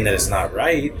doesn't mean that it's not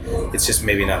right. It's just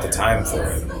maybe not the time for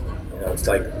it. It's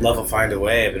like Love Will Find a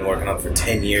Way. I've been working on for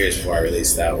 10 years before I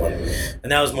released that one.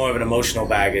 And that was more of an emotional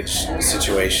baggage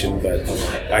situation, but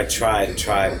I tried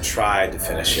to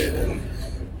finish it. And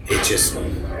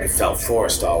it felt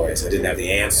forced always. I didn't have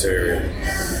the answer.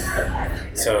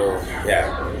 So,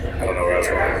 yeah, I don't know where I was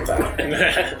going with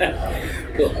that.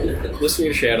 Well, listening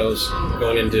to Shadows,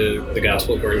 going into the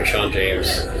Gospel according to Sean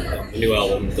James, the new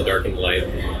album, The Dark and the Light,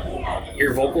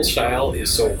 your vocal style is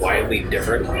so widely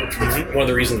different. One of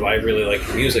the reasons why I really like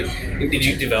your music. Did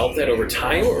you develop that over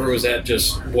time, or was that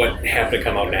just what happened to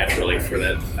come out naturally for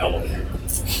that album?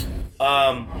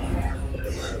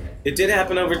 It did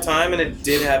happen over time, and it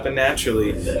did happen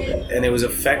naturally, and it was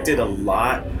affected a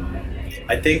lot.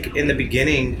 I think in the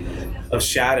beginning of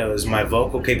Shadows, my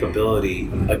vocal capability,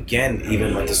 again,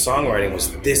 even with the songwriting,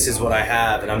 was this is what I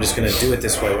have, and I'm just going to do it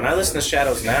this way. When I listen to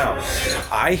Shadows now,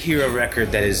 I hear a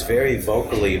record that is very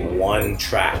vocally one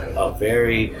track,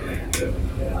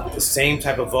 the same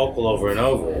type of vocal over and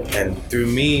over. And through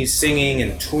me singing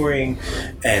and touring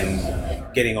and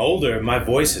getting older, my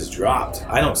voice has dropped.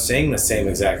 I don't sing the same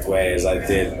exact way as I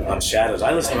did on Shadows.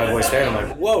 I listen to my voice there and I'm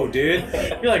like, whoa, dude,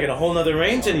 you're like in a whole nother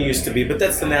range than you used to be. But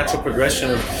that's the natural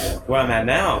progression of where I'm at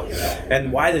now.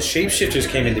 And why the Shapeshifters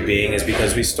came into being is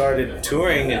because we started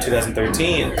touring in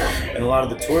 2013, and a lot of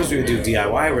the tours we would do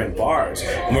DIY were in bars,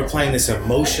 and we're playing this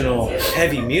emotional,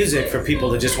 heavy music for people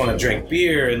that just want to drink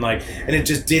beer, and it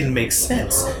just didn't make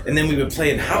sense. And then we would play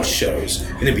in house shows,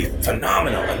 and it'd be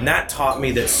phenomenal. And that taught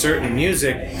me that certain music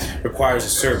requires a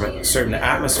certain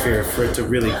atmosphere for it to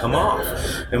really come off.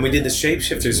 And we did the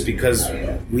Shapeshifters because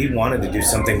we wanted to do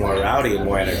something more rowdy and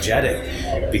more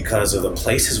energetic because of the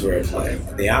places we were playing,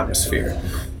 the atmosphere.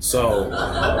 So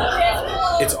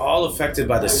it's all affected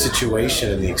by the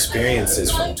situation and the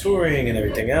experiences from touring and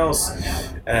everything else.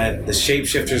 And the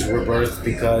Shapeshifters were birthed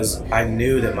because I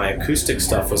knew that my acoustic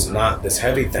stuff was not this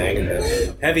heavy thing, and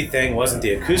the heavy thing wasn't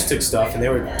the acoustic stuff, and they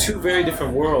were two very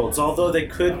different worlds, although they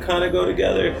could kind of go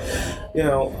together.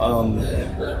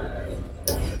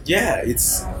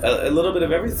 It's a little bit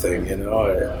of everything,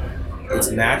 It's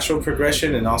natural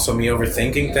progression, and also me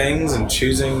overthinking things and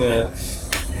choosing a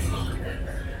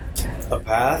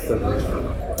path. And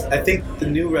I think the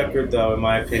new record, though, in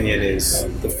my opinion, is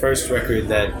the first record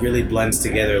that really blends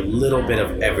together a little bit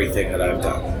of everything that I've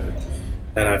done.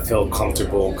 And I feel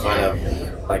comfortable kind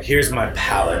of like, here's my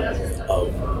palette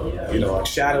of, like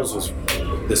Shadows was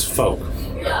this folk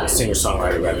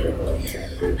singer-songwriter record.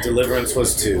 Deliverance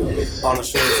was to On the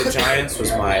Shoulders of Giants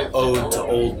was my ode to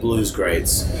old blues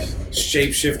greats.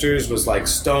 Shapeshifters was like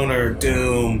stoner,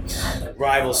 doom,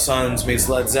 Rival Sons meets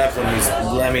Led Zeppelin meets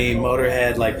Lemmy,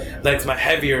 Motorhead, that's my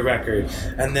heavier record.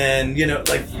 And then,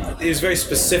 it was very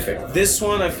specific. This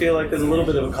one, I feel like, is a little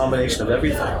bit of a combination of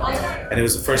everything. And it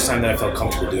was the first time that I felt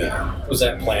comfortable doing it. Was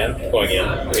that planned going in?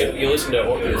 You listened to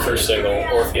your first single,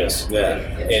 Orpheus. Yeah.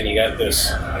 And you got this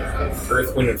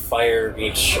Earth, Wind, and Fire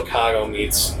meets Chicago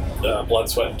meets Blood,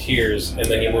 Sweat, and Tears, and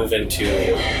then you move into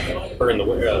Burn the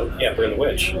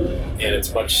Witch, and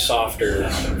it's much softer,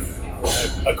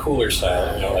 a cooler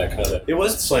style, that kind of. It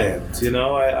was planned,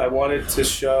 I wanted to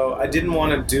show. I didn't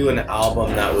want to do an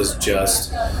album that was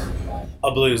just a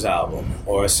blues album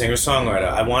or a singer-songwriter.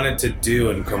 I wanted to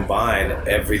do and combine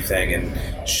everything and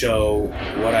show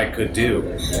what I could do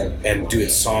and do it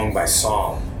song by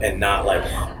song, and not like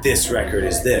this record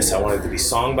is this. I wanted it to be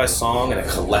song by song and a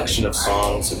collection of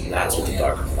songs, and that's what The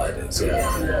Darker Light is.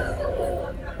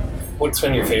 Yeah. What's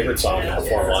been your favorite song to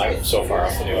perform live so far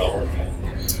off the new album?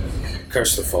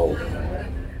 Curse the Fold.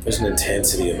 There's an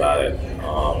intensity about it.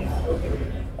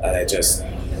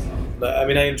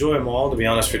 And I enjoy them all, to be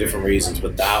honest, for different reasons,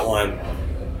 but that one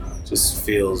just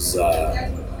feels a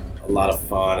lot of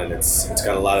fun, and it's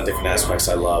got a lot of different aspects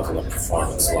I love in the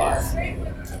performance live.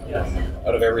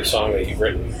 Out of every song that you've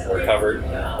written or covered,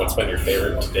 what's been your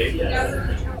favorite to date?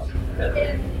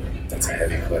 That's a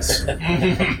heavy question.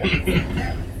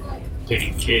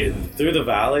 Kid. Through the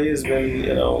Valley has been,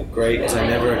 great, because I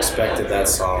never expected that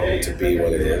song to be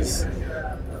what it is.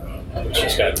 Which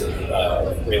just got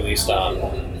released on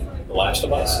The Last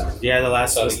of Us. Yeah, The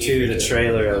Last of Us 2, the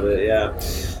trailer of it, yeah.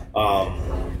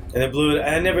 And it blew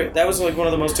it. That was like one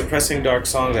of the most depressing, dark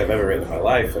songs I've ever written in my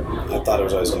life, and I thought it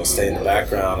was always going to stay in the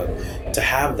background. And to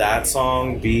have that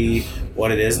song be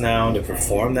what it is now, and to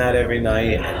perform that every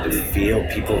night, and to feel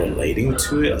people relating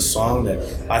to it, a song that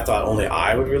I thought only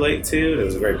I would relate to, it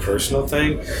was a very personal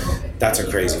thing, that's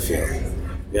a crazy feeling.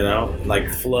 Like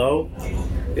Flow,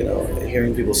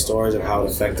 hearing people's stories of how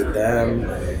it affected them.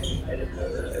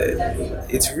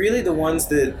 It's really the ones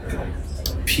that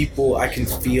I can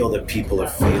feel that people are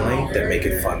feeling that make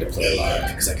it fun to play live,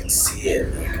 because I can see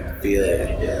it, I can feel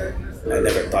it. I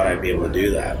never thought I'd be able to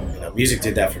do that. Music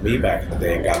did that for me back in the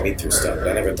day and got me through stuff, but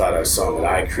I never thought a song that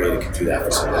I created could do that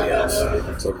for somebody else.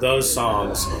 So those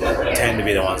songs tend to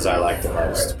be the ones I like the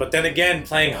most. But then again,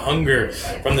 playing Hunger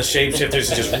from the Shapeshifters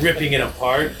and just ripping it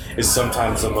apart is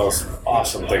sometimes the most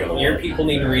awesome thing in the world. Your people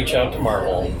need to reach out to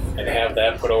Marvel and have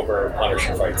that put over a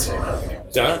Punisher fight scene.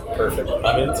 Done. Perfect.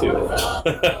 I'm into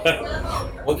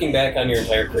it. Looking back on your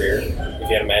entire career, if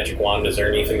you had a magic wand, is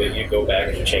there anything that you'd go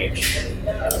back and change?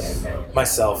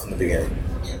 Myself in the beginning.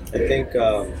 I think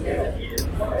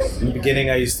in the beginning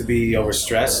I used to be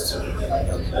overstressed,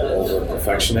 over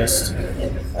perfectionist,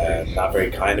 and not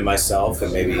very kind to myself,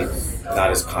 and maybe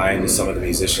not as kind to some of the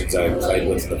musicians I played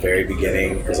with in the very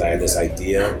beginning, because I had this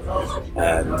idea,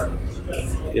 and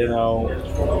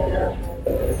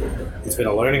it's been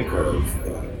a learning curve.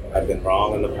 I've been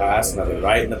wrong in the past, and I've been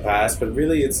right in the past, but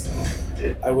really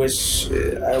I wish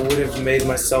I would have made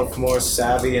myself more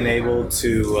savvy and able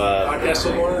to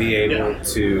be able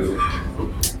to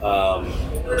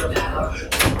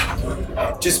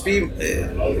just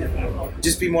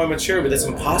be more mature, but that's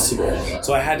impossible.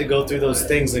 So I had to go through those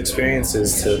things and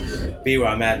experiences to be where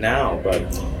I'm at now, but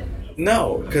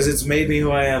no, because it's made me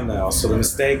who I am now. So the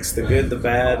mistakes, the good, the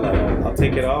bad, I'll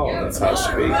take it all. That's how it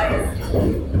should be.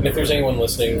 And if there's anyone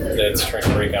listening that's trying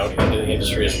to break out into the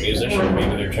industry as a musician,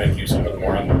 maybe they're trying to do something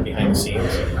more on behind the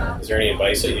scenes, is there any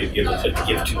advice that you'd give to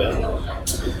them?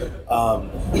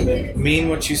 Mean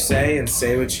what you say and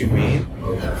say what you mean.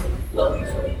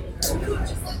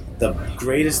 The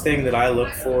greatest thing that I look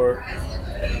for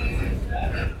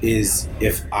is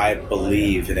if I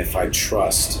believe and if I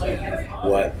trust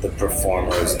what the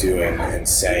performer is doing and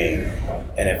saying,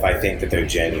 and if I think that they're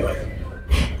genuine.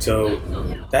 So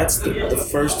that's the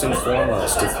first and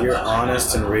foremost. If you're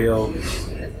honest and real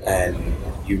and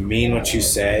you mean what you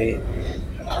say,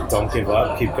 don't give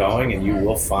up, keep going, and you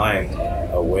will find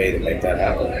a way to make that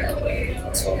happen.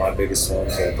 That's one of my biggest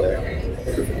songs right there.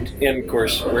 And of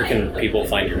course, where can people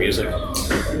find your music?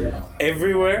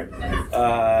 Everywhere.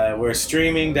 Where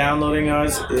streaming, downloading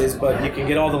us is, but you can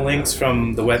get all the links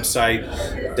from the website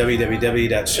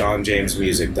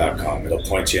www.seanjamesmusic.com. It'll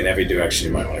point you in every direction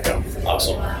you might want to go.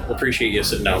 Awesome. Well, appreciate you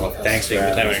sitting down with us. Thanks for taking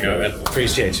the time having to go, man.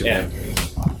 Appreciate you, man.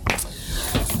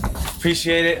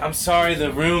 Appreciate it. I'm sorry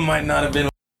the room might not have been.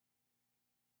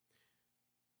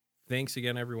 Thanks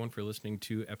again, everyone, for listening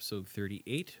to episode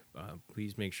 38.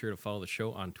 Please make sure to follow the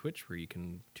show on Twitch, where you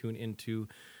can tune into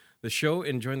the show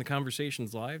and join the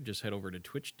conversations live. Just head over to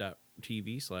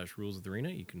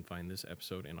twitch.tv/rulesofthearena. You can find this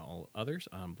episode and all others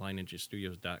on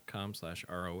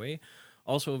blindninjastudios.com/ROA.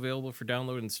 Also available for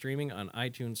download and streaming on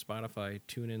iTunes, Spotify,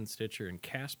 TuneIn, Stitcher, and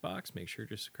CastBox. Make sure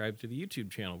to subscribe to the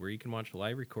YouTube channel, where you can watch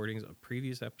live recordings of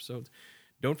previous episodes.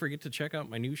 Don't forget to check out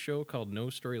my new show called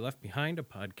No Story Left Behind, a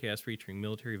podcast featuring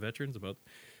military veterans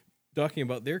talking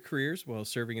about their careers while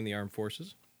serving in the armed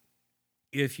forces.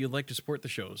 If you'd like to support the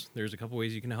shows, there's a couple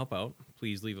ways you can help out.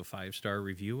 Please leave a 5-star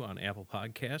review on Apple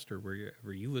Podcast or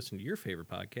wherever you listen to your favorite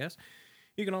podcast.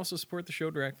 You can also support the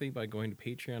show directly by going to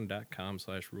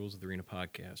patreon.com/rulesofthearena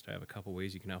podcast. I have a couple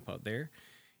ways you can help out there.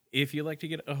 If you'd like to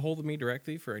get a hold of me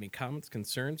directly for any comments,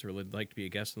 concerns, or would like to be a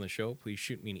guest on the show, please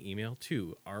shoot me an email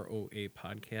to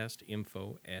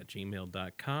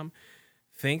roapodcastinfo@gmail.com.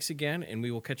 Thanks again, and we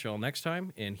will catch you all next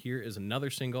time. And here is another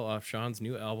single off Sean's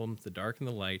new album, The Dark and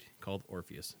the Light, called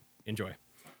Orpheus. Enjoy.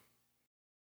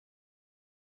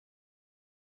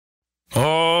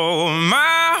 Oh,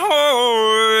 my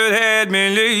heart had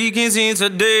been leaking since the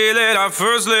day that I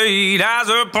first laid eyes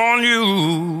upon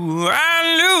you.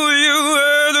 I knew you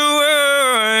were the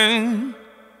one.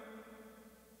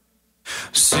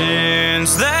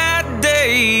 Since that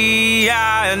day,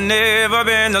 I had never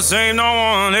been the same. No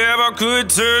one ever could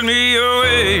turn me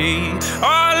away.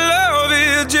 Our love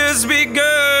has just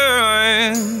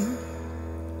begun.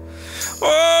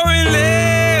 Oh, we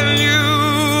let you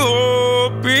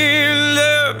open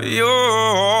up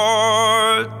your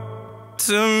heart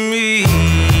to me.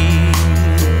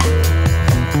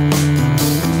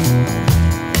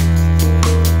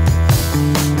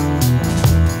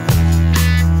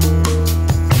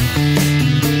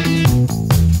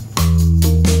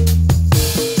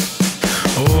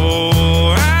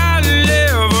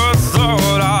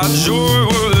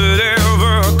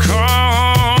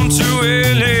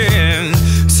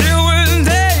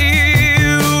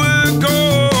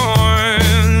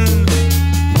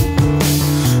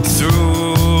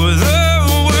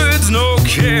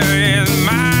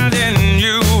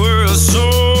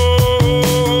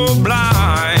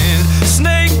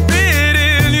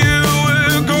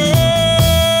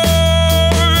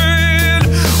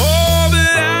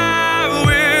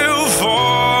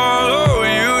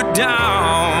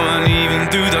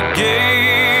 Through the gate